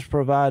 God is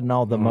providing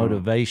all the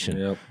motivation.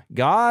 Yep.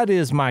 God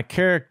is my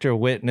character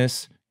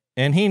witness,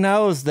 and he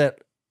knows that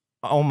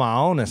on my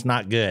own it's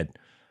not good.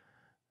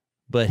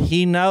 But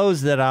he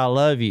knows that I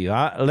love you.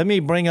 Let me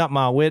bring up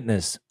my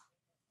witness.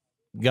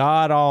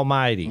 God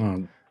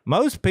Almighty.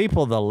 Most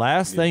people, the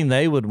last thing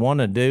they would want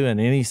to do in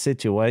any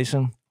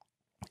situation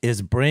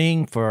is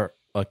bring for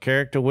a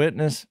character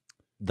witness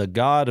the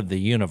God of the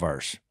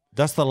universe.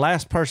 That's the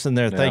last person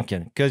they're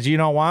thinking. Because you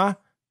know why?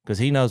 Because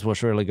he knows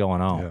what's really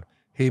going on. Yeah.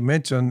 He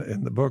mentioned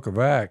in the book of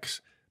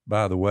Acts,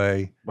 by the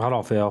way. Hold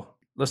on, Phil.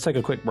 Let's take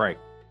a quick break.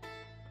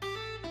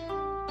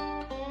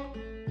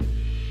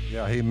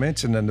 Yeah, he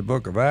mentioned in the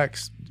book of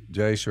Acts,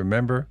 Jase,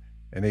 remember?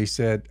 And he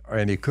said,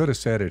 and he could have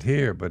said it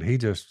here, but he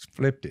just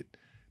flipped it.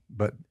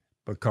 But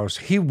because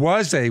he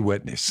was a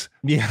witness.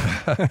 Yeah.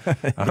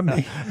 I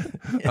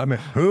mean,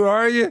 who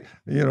are you?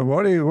 You know,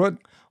 what?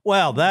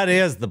 Well, that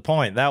is the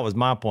point. That was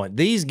my point.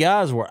 These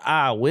guys were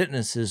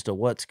eyewitnesses to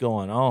what's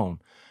going on.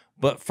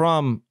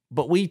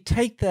 But we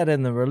take that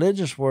in the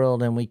religious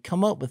world and we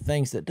come up with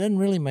things that doesn't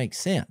really make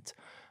sense.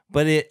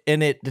 But it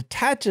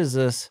detaches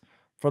us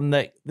from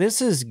that.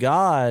 This is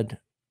God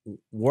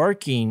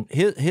working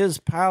his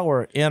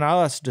power in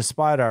us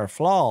despite our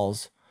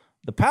flaws.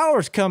 The power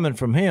is coming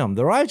from him.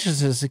 The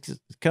righteousness is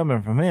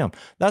coming from him.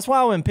 That's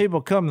why when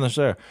people come and they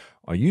say,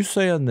 are you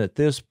saying that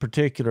this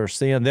particular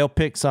sin, they'll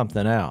pick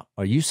something out.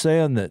 Are you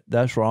saying that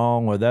that's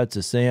wrong or that's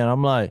a sin?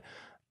 I'm like,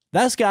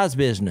 that's God's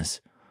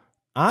business.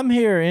 I'm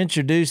here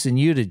introducing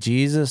you to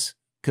Jesus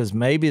because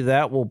maybe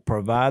that will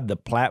provide the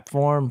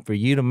platform for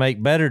you to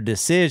make better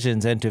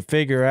decisions and to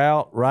figure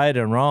out right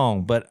and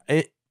wrong. But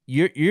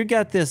you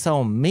got this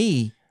on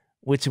me,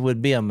 which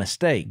would be a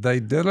mistake. They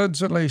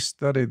diligently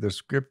study the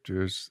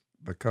scriptures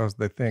because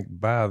they think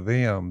by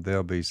them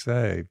they'll be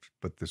saved.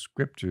 But the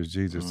scriptures,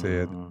 Jesus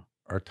said,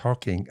 are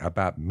talking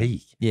about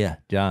me. Yeah,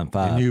 John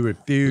 5. And you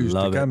refuse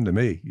to come to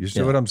me. You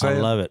see what I'm saying?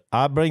 I love it.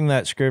 I bring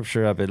that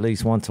scripture up at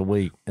least once a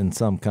week in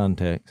some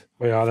context.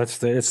 Well, it's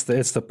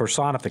the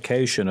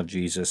personification of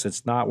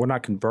Jesus. We're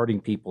not converting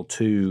people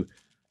to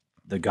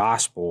the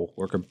gospel.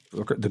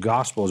 The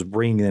gospel is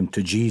bringing them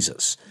to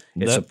Jesus.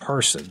 It's a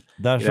person.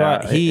 That's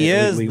right. He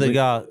is the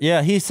God.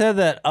 Yeah, he said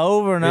that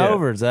over and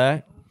over,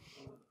 Zach.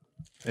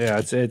 Yeah,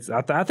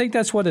 I think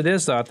that's what it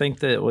is, though. I think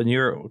that when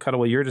you're kind of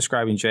what you're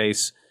describing,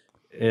 Jase,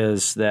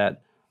 is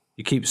that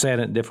you keep saying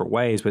it in different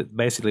ways, but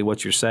basically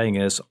what you're saying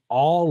is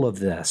all of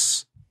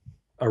this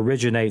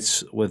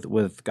originates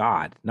with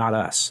God, not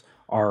us.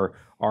 Our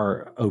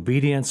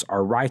obedience,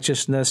 our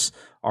righteousness,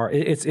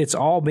 it's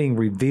all being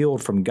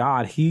revealed from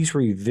God. He's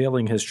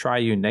revealing his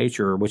triune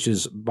nature, which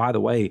is, by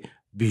the way,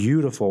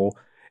 beautiful.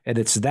 And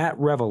it's that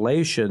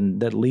revelation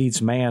that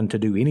leads man to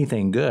do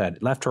anything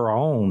good. Left to our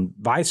own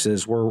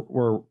vices,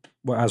 we're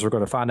as we're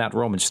going to find out in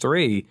Romans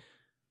 3,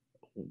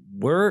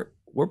 we're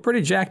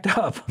pretty jacked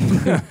up.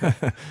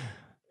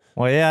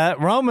 Well, yeah,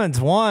 Romans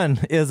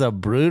 1 is a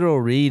brutal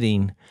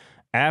reading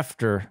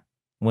after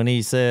when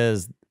he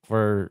says,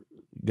 for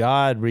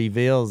God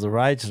reveals the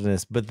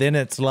righteousness, but then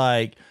it's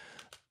like,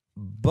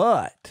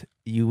 but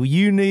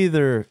you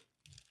neither,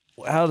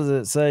 how does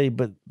it say,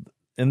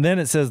 and then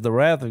it says the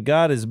wrath of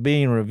God is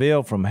being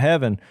revealed from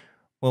heaven.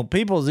 Well,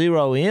 people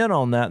zero in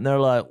on that and they're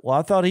like, well,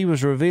 I thought he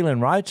was revealing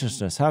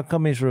righteousness. How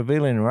come he's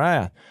revealing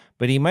wrath?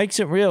 But he makes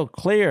it real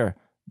clear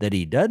that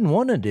he doesn't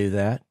want to do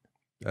that.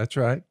 That's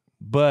right.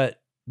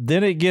 But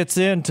then it gets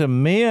into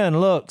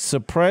men, look,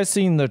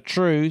 suppressing the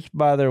truth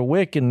by their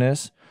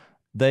wickedness.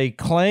 They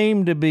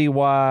claim to be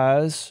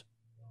wise,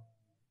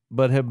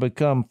 but have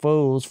become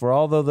fools. For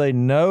although they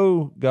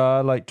know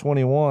God, like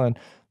 21,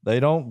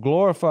 they don't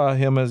glorify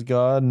him as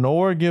God,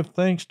 nor give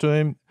thanks to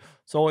him.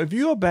 So if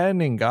you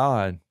abandon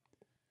God,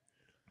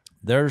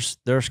 there's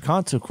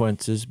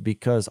consequences,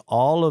 because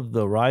all of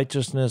the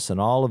righteousness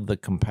and all of the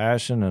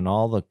compassion and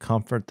all the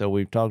comfort that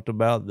we've talked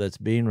about that's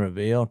being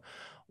revealed,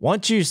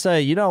 once you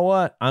say, you know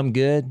what, I'm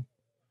good,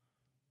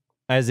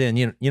 as in,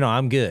 you know,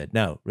 I'm good.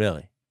 No,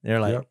 really. They're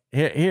like,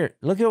 here,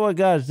 look at what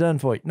God's done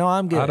for you. No,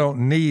 I'm good. I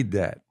don't need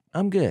that.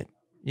 I'm good.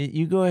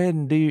 You go ahead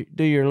and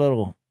do your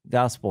little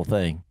gospel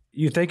thing.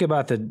 You think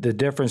about the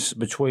difference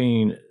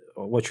between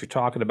what you're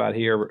talking about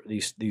here,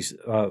 these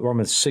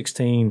Romans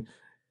 16,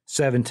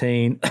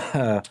 17,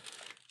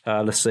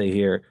 let's see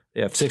here.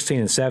 Yeah, 16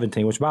 and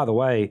 17, which, by the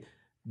way,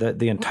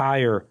 the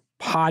entire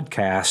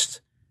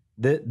podcast,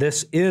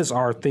 this is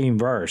our theme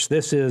verse.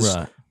 This is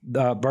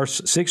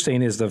verse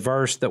 16 is the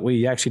verse that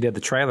we actually did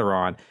the trailer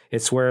on.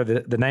 It's where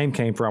the name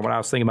came from. When I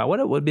was thinking about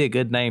what it would be a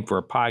good name for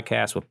a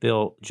podcast with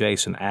Phil,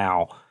 Jase, and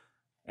Al.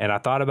 And I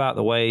thought about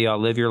the way y'all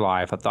live your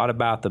life. I thought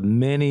about the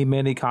many,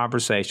 many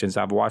conversations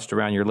I've watched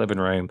around your living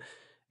room.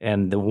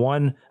 And the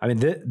one, I mean,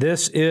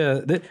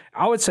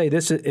 I would say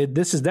this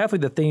is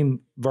definitely the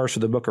theme verse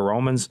of the book of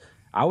Romans.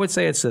 I would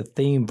say it's the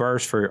theme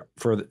verse for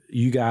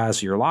you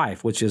guys, your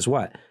life, which is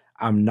what?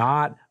 I'm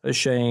not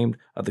ashamed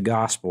of the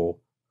gospel,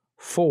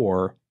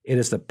 for it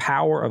is the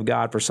power of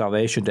God for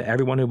salvation to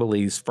everyone who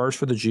believes, first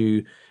for the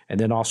Jew and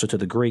then also to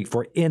the Greek.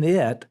 For in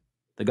it,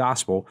 the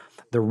gospel,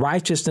 the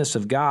righteousness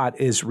of God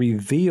is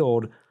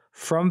revealed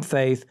from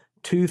faith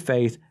to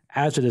faith,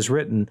 as it is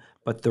written,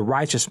 but the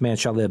righteous man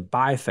shall live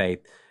by faith.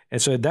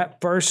 And so that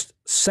first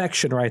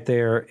section right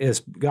there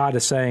is God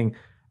is saying,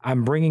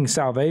 I'm bringing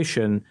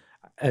salvation,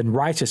 and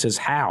righteous is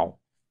how?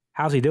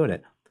 How's he doing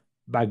it?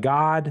 By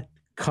God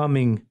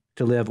coming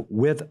to live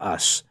with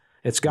us.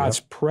 It's God's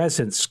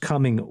presence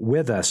coming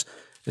with us.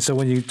 And so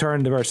when you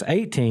turn to verse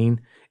 18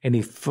 and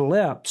he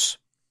flips,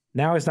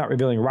 now he's not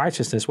revealing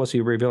righteousness. What's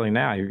he revealing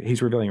now?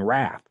 He's revealing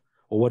wrath.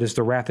 Well, what is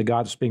the wrath of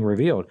God that's being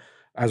revealed?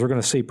 As we're going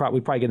to see, we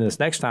probably get into this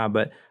next time,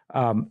 but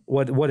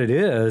what it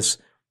is,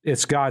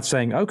 it's God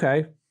saying,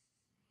 okay,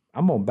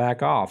 I'm going to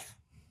back off.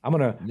 I'm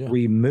going to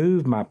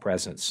remove my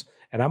presence,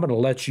 and I'm going to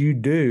let you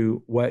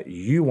do what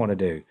you want to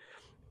do.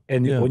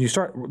 And when you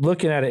start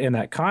looking at it in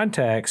that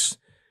context,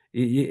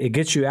 it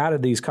gets you out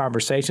of these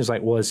conversations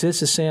like, well, is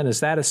this a sin?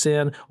 Is that a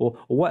sin? Well,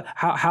 what?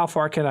 How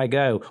far can I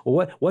go?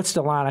 Well, what's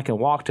the line I can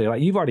walk to?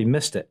 Like, you've already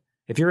missed it.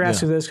 If you're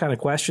asking those kind of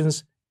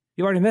questions,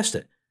 you've already missed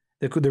it.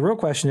 The real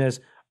question is,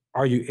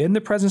 are you in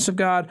the presence of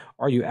God?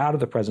 Or are you out of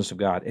the presence of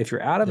God? If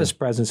you're out of His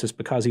presence, it's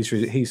because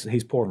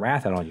He's pouring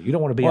wrath out on you. You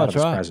don't want to be out of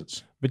His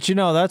presence. But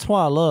that's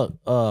why, look,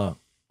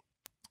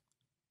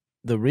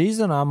 the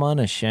reason I'm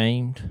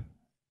unashamed,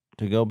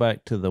 to go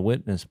back to the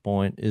witness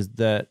point, is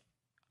that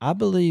I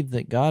believe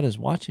that God is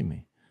watching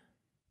me.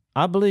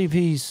 I believe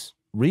He's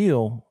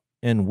real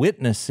and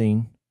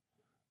witnessing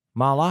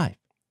my life.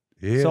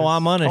 Yes. So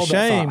I'm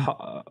unashamed.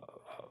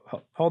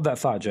 Hold that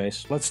thought,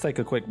 Jase. Let's take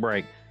a quick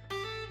break.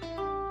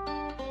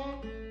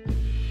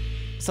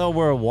 So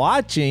we're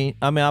watching.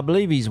 I mean, I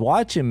believe He's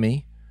watching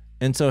me.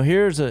 And so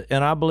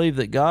and I believe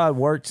that God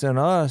works in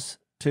us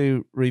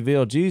to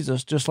reveal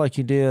Jesus, just like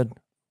He did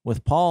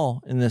with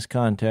Paul in this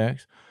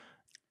context.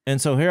 And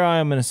so here I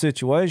am in a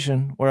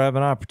situation where I have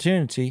an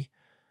opportunity.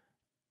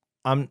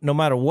 No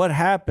matter what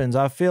happens,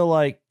 I feel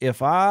like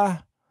if I'm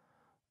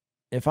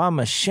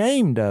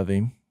ashamed of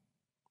Him,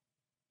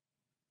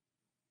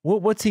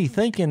 what's He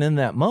thinking in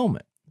that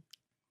moment?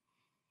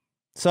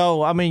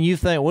 So, I mean, you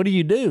think, what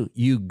do?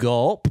 You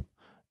gulp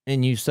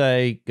and you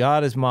say,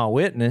 God is my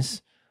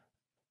witness,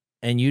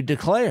 and you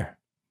declare.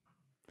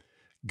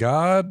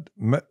 God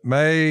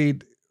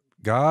made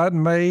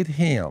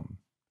Him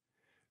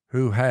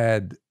who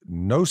had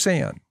no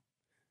sin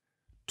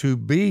to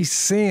be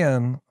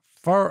sin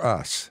for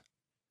us,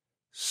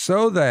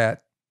 so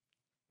that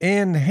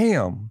in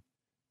Him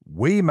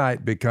we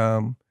might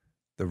become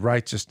the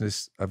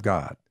righteousness of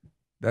God.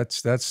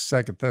 That's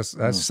Second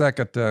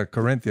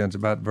Corinthians,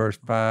 about verse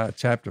 5,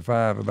 chapter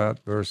 5,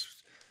 about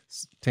verse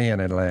 10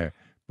 and there.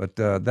 But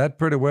that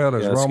pretty well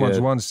is Romans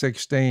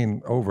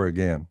 1:16 over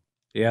again.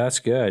 Yeah, that's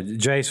good.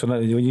 Jase,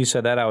 when you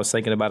said that, I was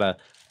thinking about a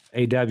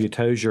A.W.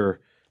 Tozier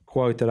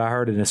quote that I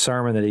heard in a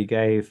sermon that he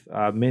gave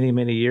many,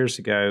 many years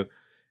ago.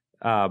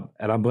 And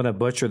I'm going to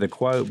butcher the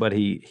quote, but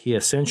he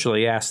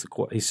essentially asked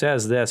he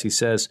says this. He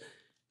says,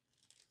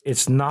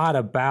 "It's not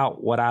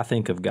about what I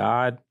think of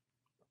God,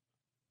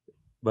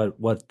 but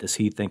what does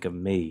He think of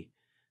me?"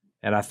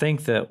 And I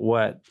think that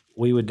what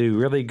we would do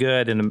really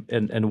good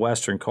in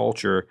Western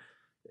culture,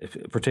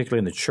 particularly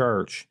in the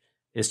church,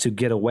 is to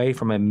get away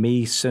from a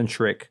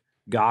me-centric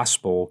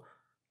gospel.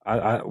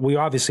 We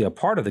obviously are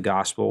part of the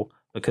gospel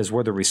because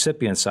we're the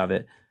recipients of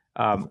it,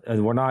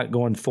 and we're not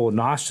going full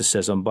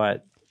Gnosticism.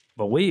 But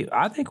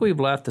I think we've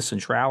left the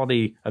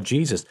centrality of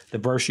Jesus. The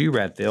verse you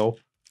read, Phil,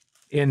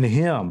 in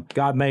Him,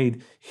 God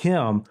made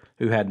Him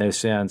who had no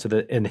sin, so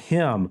that in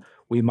Him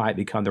we might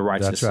become the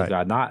righteousness of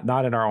God,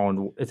 not in our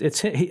own.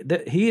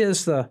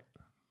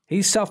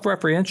 He's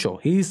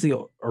self-referential. He's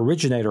the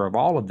originator of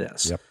all of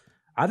this. Yep.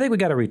 I think we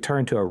got to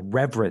return to a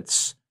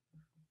reverence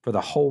for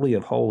the Holy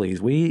of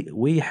Holies.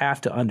 We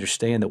have to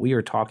understand that we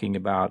are talking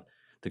about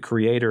the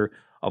Creator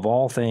of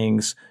all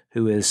things,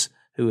 who is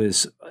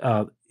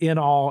in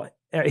all.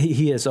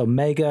 He is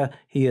Omega,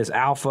 He is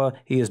Alpha,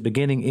 He is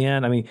beginning,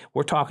 end. I mean,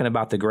 we're talking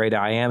about the great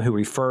I Am, who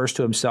refers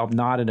to Himself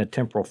not in a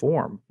temporal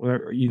form.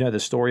 You know the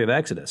story of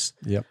Exodus.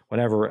 Yep.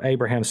 Whenever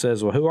Abraham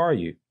says, "Well, who are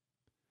you?"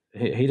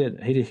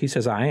 He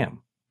says, "I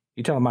am."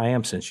 You tell him, "I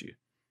am sent you."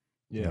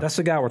 Yeah. That's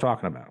the guy we're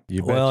talking about.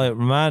 Well, it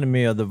reminded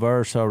me of the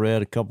verse I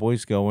read a couple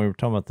weeks ago when we were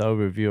talking about the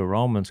overview of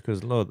Romans,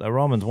 because look,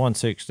 Romans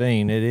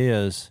 1:16, it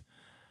is,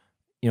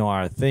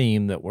 our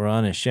theme that we're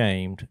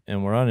unashamed,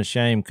 and we're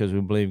unashamed because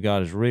we believe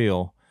God is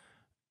real.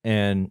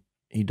 And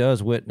He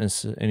does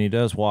witness and He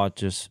does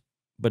watch us.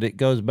 But it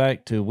goes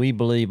back to, we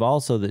believe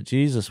also that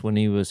Jesus, when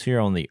He was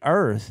here on the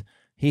earth,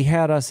 He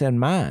had us in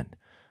mind.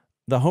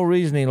 The whole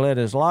reason He led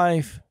His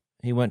life,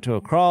 He went to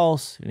a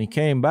cross and He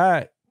came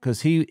back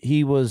because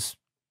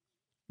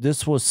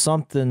this was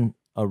something,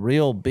 a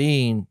real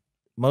being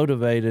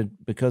motivated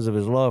because of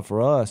His love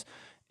for us.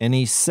 And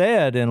He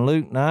said in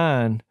Luke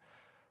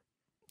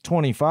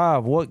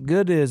 9:25, "What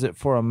good is it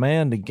for a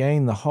man to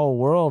gain the whole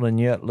world and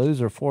yet lose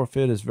or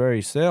forfeit his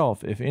very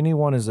self? If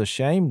anyone is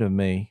ashamed of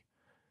me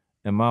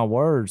and my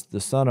words,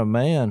 the Son of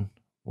Man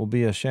will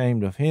be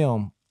ashamed of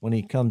him when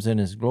He comes in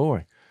His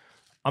glory."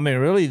 I mean,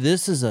 really,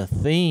 this is a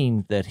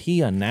theme that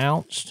He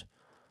announced,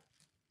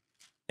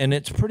 and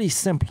it's pretty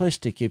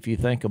simplistic if you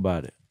think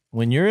about it.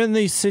 When you're in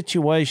these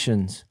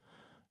situations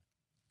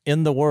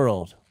in the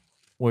world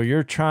where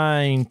you're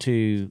trying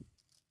to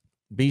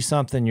be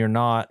something you're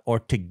not, or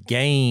to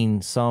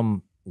gain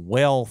some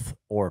wealth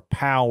or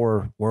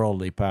power,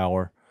 worldly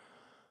power,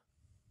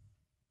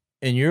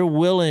 and you're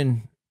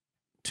willing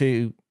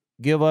to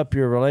give up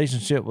your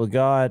relationship with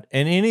God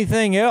and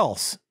anything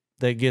else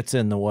that gets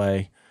in the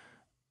way,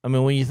 I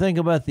mean, when you think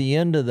about the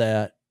end of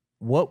that,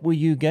 what will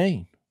you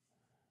gain?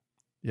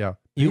 Yeah.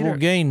 You will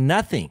gain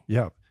nothing.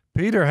 Yeah.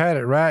 Peter had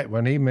it right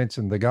when he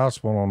mentioned the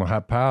gospel on how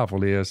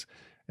powerful it is,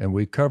 and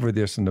we covered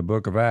this in the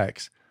book of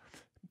Acts.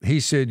 He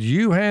said,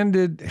 "You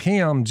handed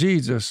Him,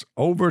 Jesus,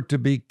 over to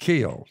be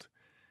killed.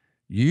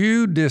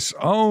 You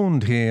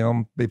disowned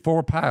Him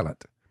before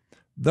Pilate,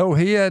 though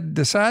he had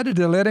decided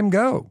to let Him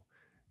go.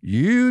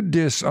 You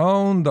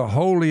disown the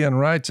holy and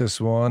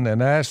righteous one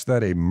and ask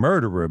that a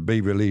murderer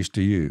be released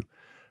to you.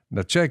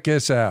 Now check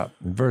this out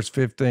in verse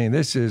 15.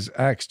 This is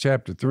Acts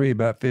chapter 3,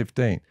 about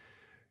 15.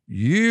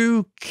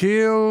 You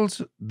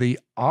killed the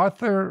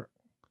author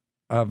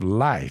of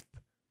life,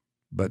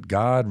 but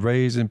God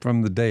raised him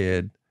from the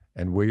dead,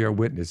 and we are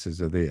witnesses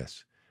of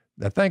this.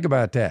 Now think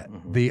about that.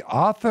 Mm-hmm. The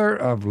author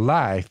of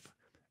life,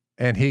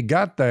 and he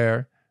got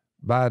there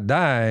by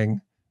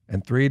dying,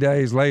 and 3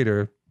 days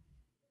later,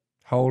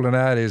 holding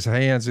out his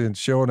hands and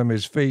showing them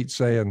his feet,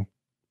 saying,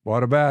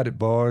 what about it,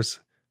 boys?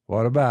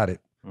 What about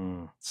it?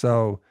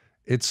 So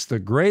it's the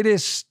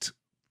greatest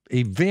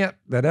event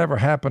that ever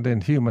happened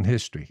in human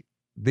history.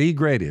 The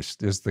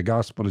greatest is the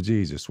gospel of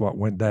Jesus, what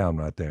went down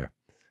right there.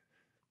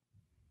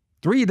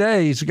 3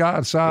 days,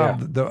 God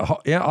solved the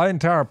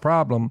entire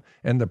problem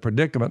and the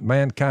predicament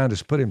mankind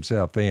has put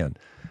himself in.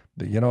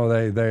 You know,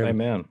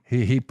 Amen.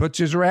 He puts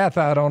his wrath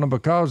out on them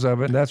because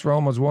of it, and that's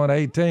Romans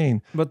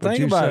 1:18. But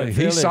think about it,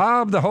 he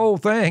solved the whole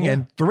thing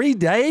in 3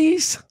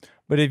 days.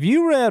 But if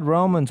you read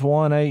Romans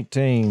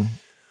 1:18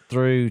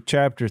 through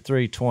chapter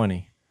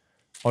 3:20,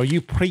 or you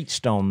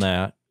preached on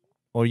that,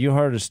 or you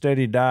heard a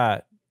steady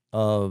diet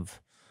of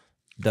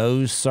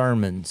those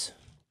sermons,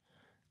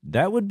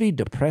 that would be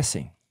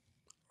depressing.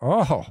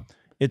 Oh.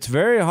 It's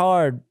very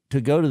hard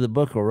to go to the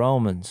book of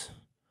Romans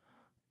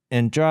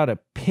and try to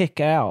pick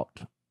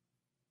out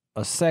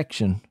a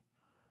section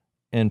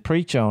and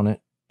preach on it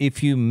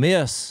if you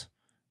miss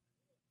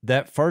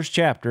that first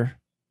chapter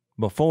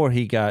before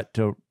he got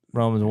to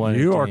Romans 1.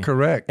 You are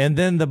correct. And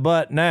then the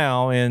but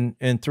now in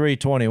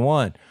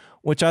 3:21,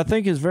 which I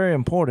think is very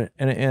important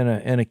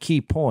and a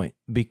key point,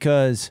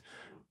 because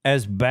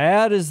as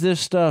bad as this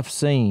stuff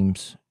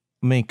seems,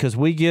 I mean, because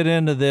we get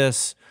into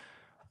this,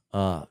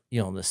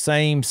 the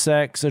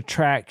same-sex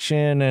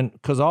attraction, and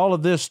because all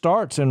of this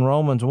starts in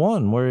Romans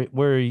 1,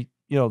 where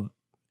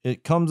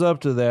it comes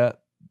up to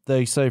that.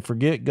 They say,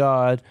 forget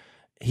God.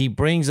 He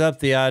brings up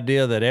the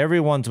idea that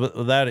everyone's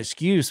without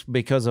excuse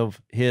because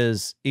of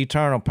his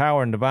eternal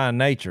power and divine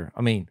nature. I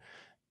mean,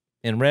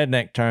 in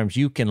redneck terms,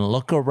 you can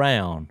look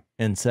around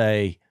and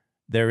say,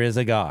 there is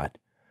a God.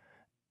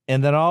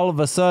 And then all of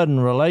a sudden,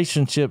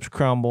 relationships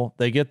crumble.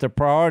 They get their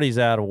priorities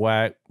out of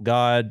whack,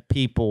 God,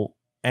 people,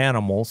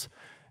 animals,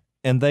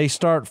 and they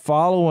start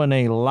following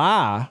a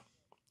lie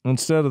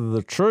instead of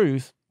the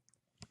truth.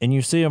 And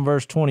you see in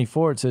verse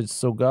 24, it says,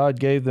 so God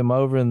gave them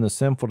over in the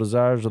sinful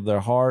desires of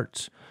their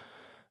hearts,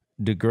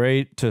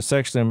 degrade to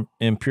sexual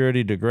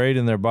impurity,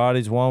 degrading their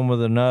bodies one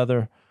with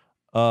another.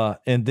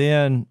 And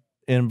then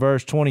in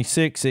verse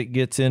 26, it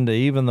gets into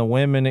even the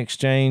women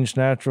exchanged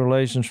natural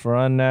relations for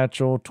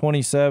unnatural.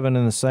 27,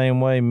 in the same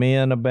way,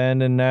 men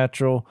abandoned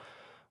natural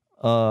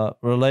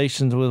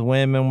relations with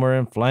women, were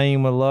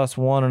inflamed with lust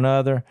one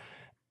another,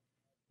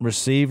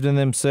 received in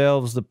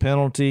themselves the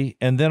penalty.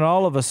 And then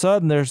all of a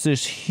sudden there's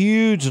this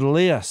huge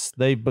list.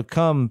 They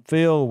become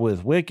filled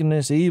with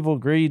wickedness, evil,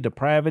 greed,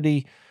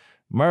 depravity,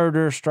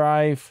 murder,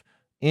 strife,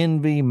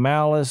 envy,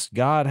 malice,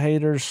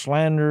 God-haters,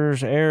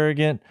 slanderers,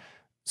 arrogant.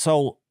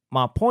 So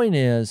my point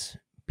is,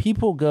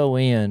 people go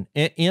in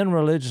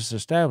religious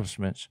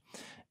establishments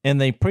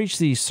and they preach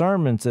these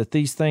sermons that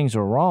these things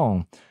are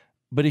wrong.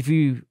 But if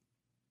you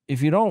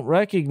don't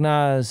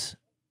recognize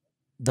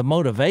the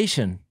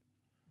motivation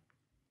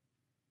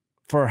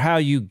for how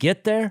you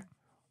get there,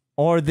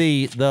 or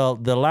the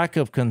lack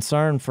of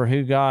concern for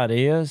who God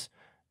is,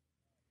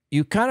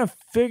 you kind of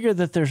figure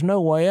that there's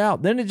no way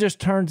out. Then it just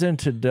turns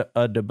into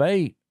a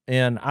debate,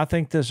 and I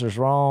think this is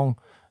wrong,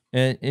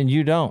 and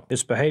you don't.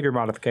 It's behavior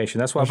modification.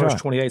 That's why verse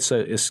 28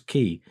 is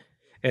key.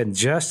 And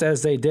just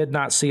as they did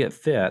not see it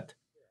fit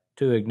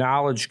to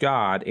acknowledge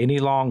God any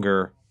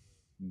longer,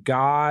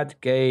 God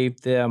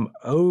gave them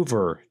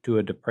over to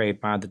a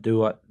depraved mind to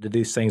do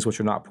these things which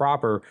are not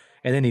proper.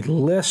 And then he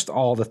lists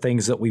all the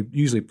things that we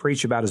usually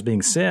preach about as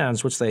being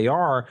sins, which they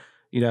are,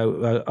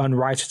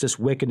 unrighteousness,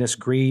 wickedness,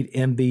 greed,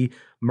 envy,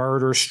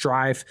 murder,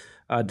 strife,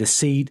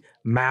 deceit,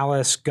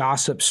 malice,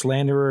 gossip,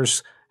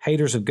 slanderers,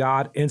 haters of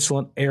God,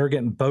 insolent,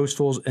 arrogant,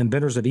 boastful,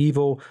 inventors of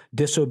evil,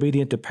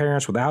 disobedient to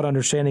parents, without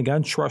understanding,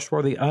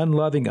 untrustworthy,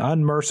 unloving,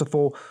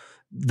 unmerciful.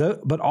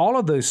 But all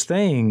of those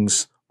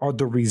things are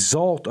the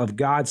result of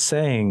God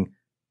saying,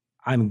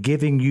 I'm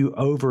giving you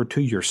over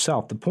to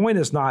yourself. The point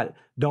is not,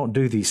 don't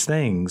do these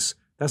things.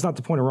 That's not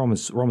the point of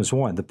Romans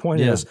 1. The point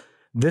is,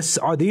 this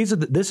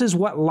is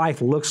what life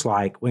looks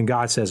like when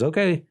God says,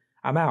 okay,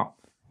 I'm out.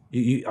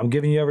 I'm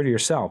giving you over to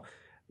yourself.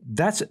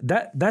 That's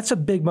a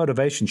big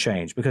motivation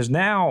change, because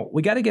now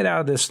we got to get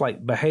out of this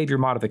like behavior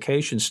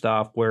modification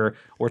stuff where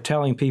we're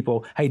telling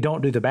people, hey,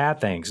 don't do the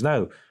bad things.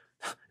 No,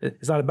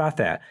 it's not about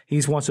that.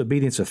 He wants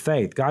obedience of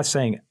faith. God's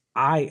saying,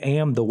 I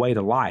am the way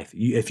to life.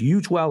 If you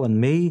dwell in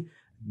me,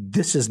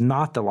 this is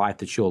not the life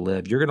that you'll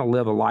live. You're going to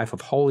live a life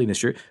of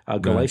holiness.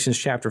 Galatians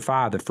chapter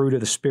 5, the fruit of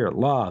the Spirit,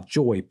 love,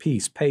 joy,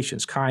 peace,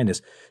 patience,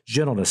 kindness,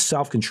 gentleness,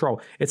 self-control.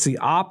 It's the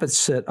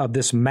opposite of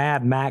this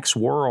Mad Max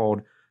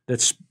world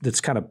that's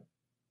kind of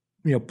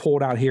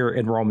pulled out here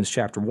in Romans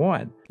chapter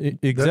 1.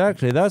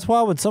 Exactly. That's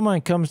why when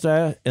someone comes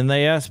to and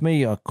they ask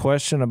me a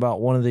question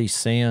about one of these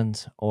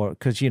sins, or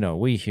because,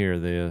 we hear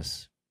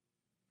this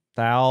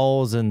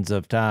thousands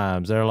of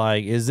times. They're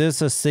like, is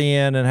this a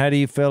sin? And how do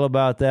you feel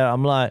about that?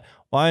 I'm like,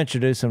 well, I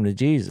introduce them to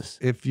Jesus.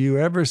 If you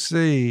ever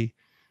see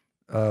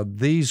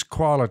these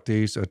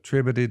qualities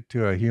attributed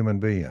to a human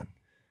being,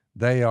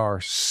 they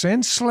are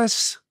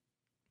senseless.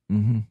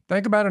 Mm-hmm.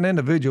 Think about an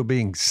individual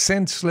being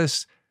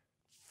senseless,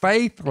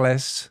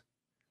 faithless,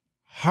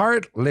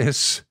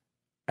 heartless,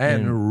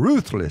 and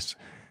ruthless.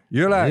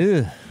 You're like,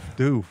 Ew.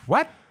 do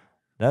what?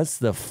 That's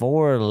the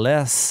 4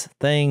 less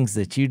things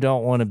that you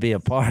don't want to be a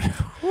part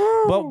of.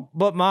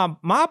 But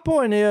my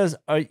point is,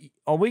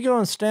 are we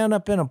going to stand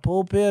up in a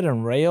pulpit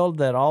and rail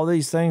that all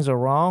these things are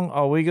wrong? Or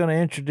are we going to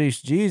introduce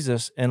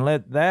Jesus and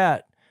let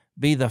that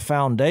be the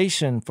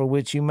foundation for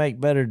which you make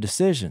better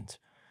decisions?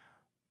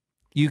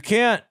 You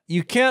can't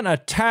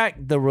attack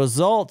the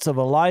results of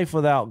a life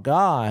without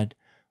God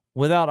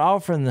without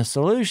offering the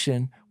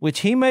solution, which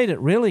he made it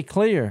really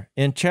clear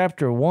in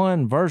chapter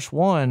 1, verse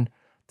 1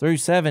 through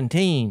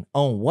 17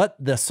 on what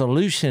the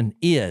solution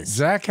is.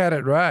 Zach had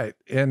it right.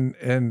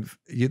 And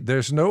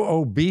there's no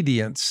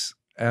obedience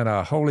and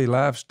a holy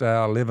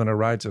lifestyle, living a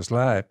righteous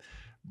life.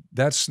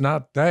 That's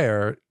not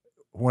there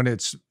when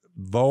it's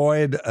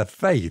void of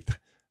faith.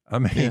 I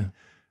mean,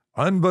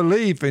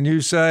 unbelief, and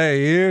you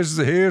say,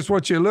 here's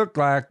what you look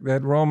like,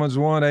 that Romans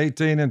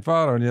 1:18 and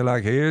following. You're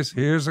like,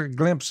 here's a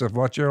glimpse of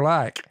what you're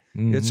like.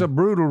 Mm-hmm. It's a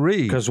brutal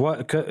read.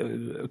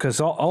 Because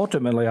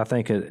ultimately, I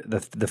think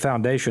the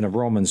foundation of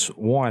Romans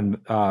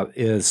 1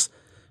 is,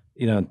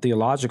 in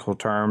theological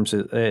terms,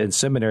 in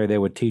seminary they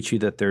would teach you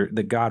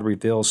that God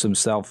reveals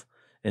himself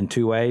in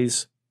 2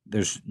 ways.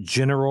 There's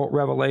general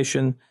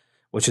revelation,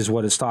 which is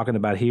what it's talking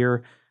about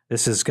here.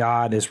 This is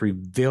God is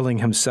revealing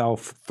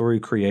himself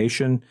through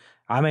creation.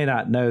 I may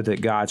not know that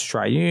God's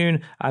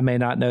triune. I may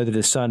not know that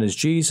his son is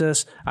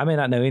Jesus. I may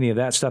not know any of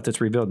that stuff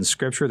that's revealed in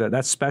Scripture.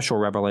 That's special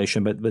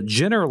revelation. But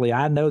generally,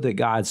 I know that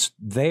God's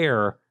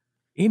there.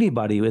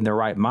 Anybody in their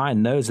right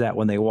mind knows that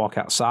when they walk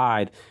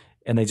outside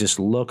and they just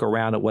look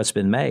around at what's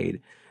been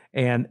made.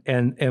 And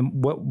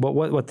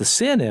what the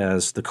sin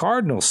is, the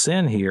cardinal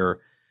sin here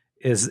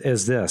is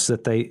this,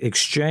 that they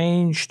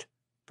exchanged,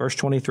 verse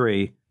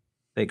 23,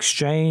 they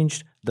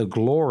exchanged the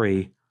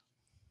glory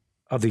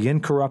of the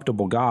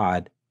incorruptible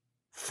God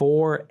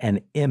for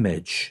an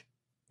image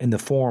in the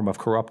form of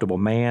corruptible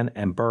man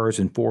and birds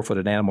and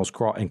 4-footed animals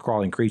and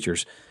crawling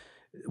creatures.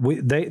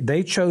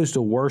 They chose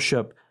to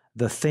worship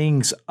the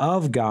things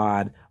of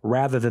God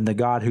rather than the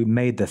God who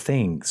made the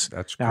things.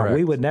 That's now, correct.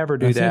 We would never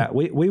do that.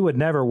 We would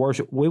never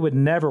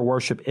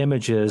worship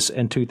images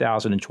in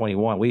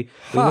 2021. We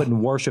wouldn't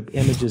worship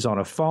images on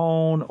a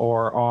phone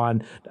or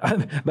on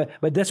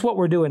but that's what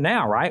we're doing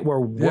now, right? We're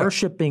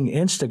worshiping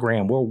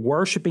Instagram. We're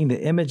worshiping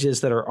the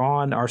images that are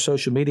on our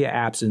social media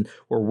apps, and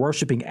we're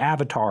worshiping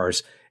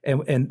avatars.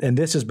 And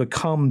this has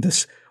become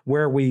this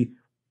where we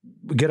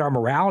get our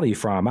morality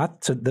from.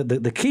 So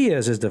the key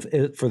is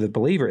for the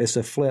believer is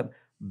to flip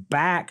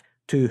back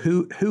to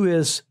who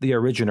is the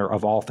originator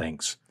of all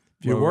things.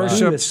 If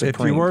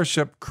you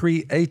worship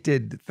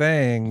created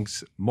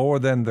things more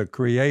than the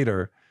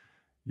Creator,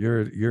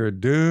 you're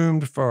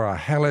doomed for a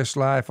hellish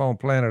life on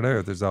planet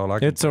Earth. Is all I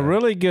can say. It's a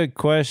really good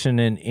question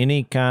in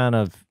any kind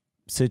of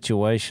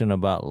situation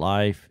about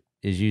life.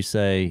 Is you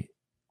say,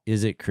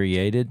 is it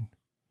created?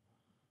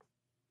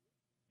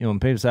 When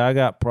people say, I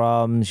got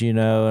problems, and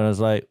I was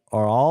like,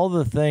 are all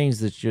the things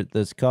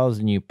that's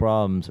causing you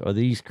problems, are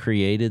these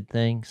created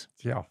things?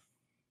 Yeah.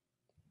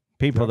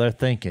 People, they're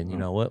thinking,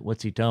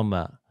 what's he talking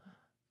about?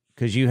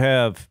 Because you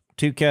have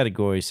 2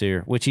 categories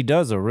here, which he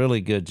does a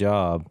really good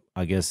job.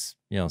 I guess,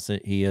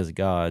 he is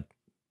God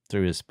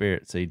through his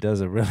spirit. So he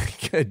does a really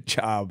good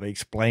job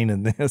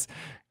explaining this,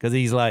 because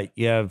he's like,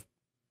 you have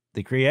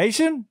the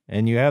creation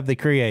and you have the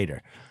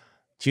creator.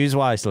 Choose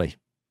wisely.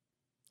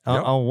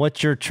 On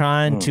what you're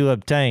trying to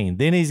obtain.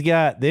 Then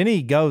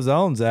he goes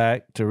on,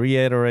 Zach, to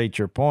reiterate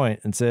your point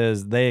and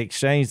says they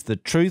exchanged the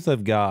truth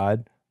of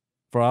God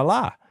for a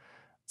lie.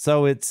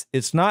 So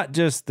it's not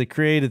just the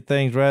created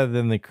things rather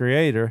than the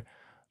creator.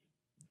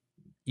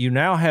 You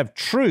now have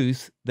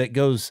truth that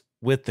goes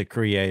with the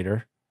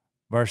creator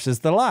versus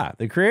the lie.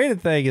 The created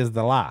thing is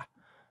the lie.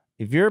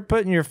 If you're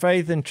putting your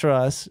faith and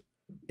trust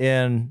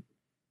in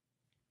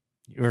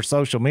your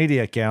social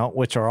media account,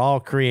 which are all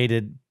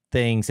created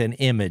things and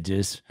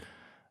images,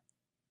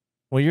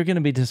 well, you're going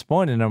to be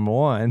disappointed, number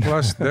one.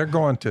 Plus, they're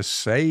going to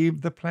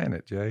save the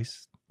planet,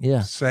 Jace.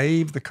 Yeah.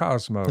 Save the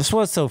cosmos. That's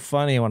what's so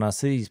funny when I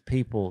see these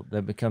people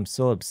that become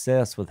so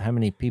obsessed with how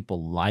many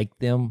people like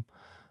them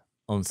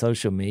on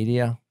social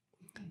media.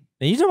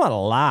 And you talk about a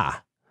lie,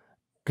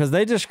 because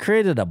they just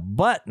created a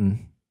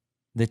button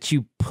that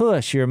you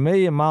push. You're a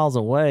million miles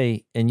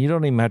away, and you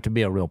don't even have to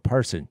be a real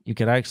person. You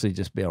could actually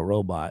just be a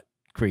robot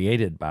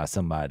created by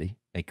somebody,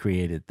 a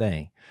created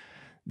thing,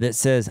 that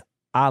says,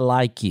 I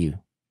like you.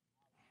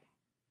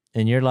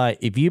 And you're like,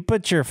 if you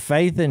put your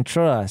faith and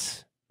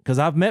trust, because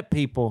I've met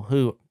people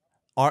who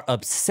are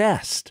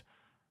obsessed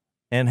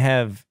and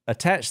have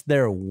attached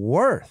their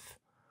worth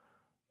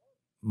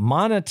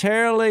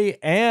monetarily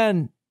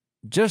and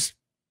just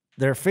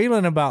their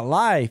feeling about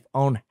life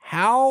on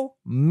how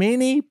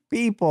many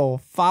people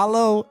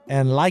follow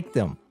and like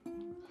them.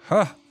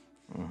 Huh.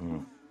 Mm-hmm.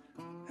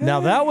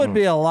 Now that would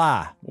be a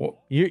lie.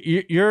 Well,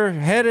 You're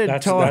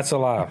headed toward. That's a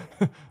lie.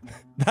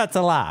 That's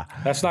a lie.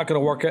 That's not going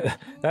to work.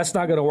 That's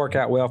not going to work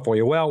out well for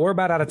you. Well, we're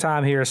about out of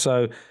time here,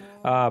 so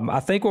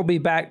I think we'll be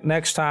back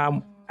next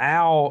time.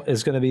 Al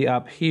is going to be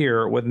up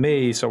here with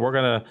me, so we're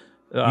going to.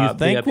 You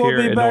think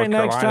we'll be back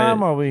next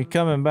time, or are we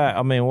coming back?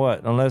 I mean,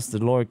 what? Unless the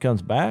Lord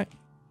comes back?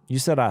 You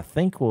said I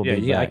think we'll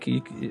be back.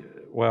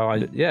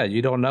 Yeah,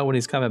 you don't know when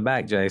he's coming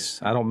back,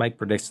 Jace. I don't make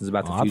predictions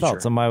about the future. I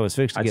thought somebody was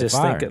fixed to get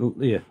fired.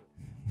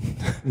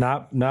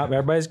 No,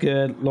 everybody's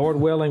good. Lord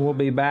willing, we'll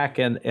be back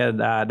and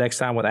next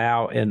time with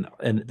Al in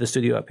the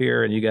studio up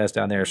here and you guys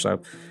down there. So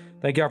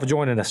thank y'all for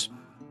joining us.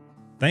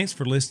 Thanks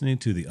for listening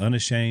to the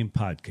Unashamed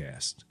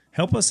podcast.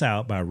 Help us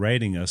out by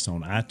rating us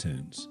on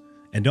iTunes.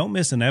 And don't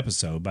miss an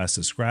episode by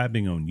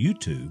subscribing on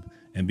YouTube,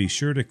 and be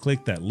sure to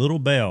click that little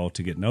bell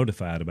to get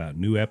notified about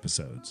new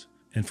episodes.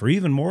 And for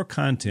even more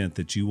content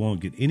that you won't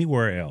get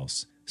anywhere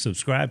else,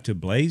 subscribe to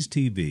Blaze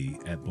TV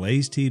at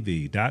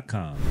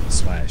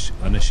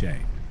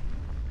blazetv.com/unashamed.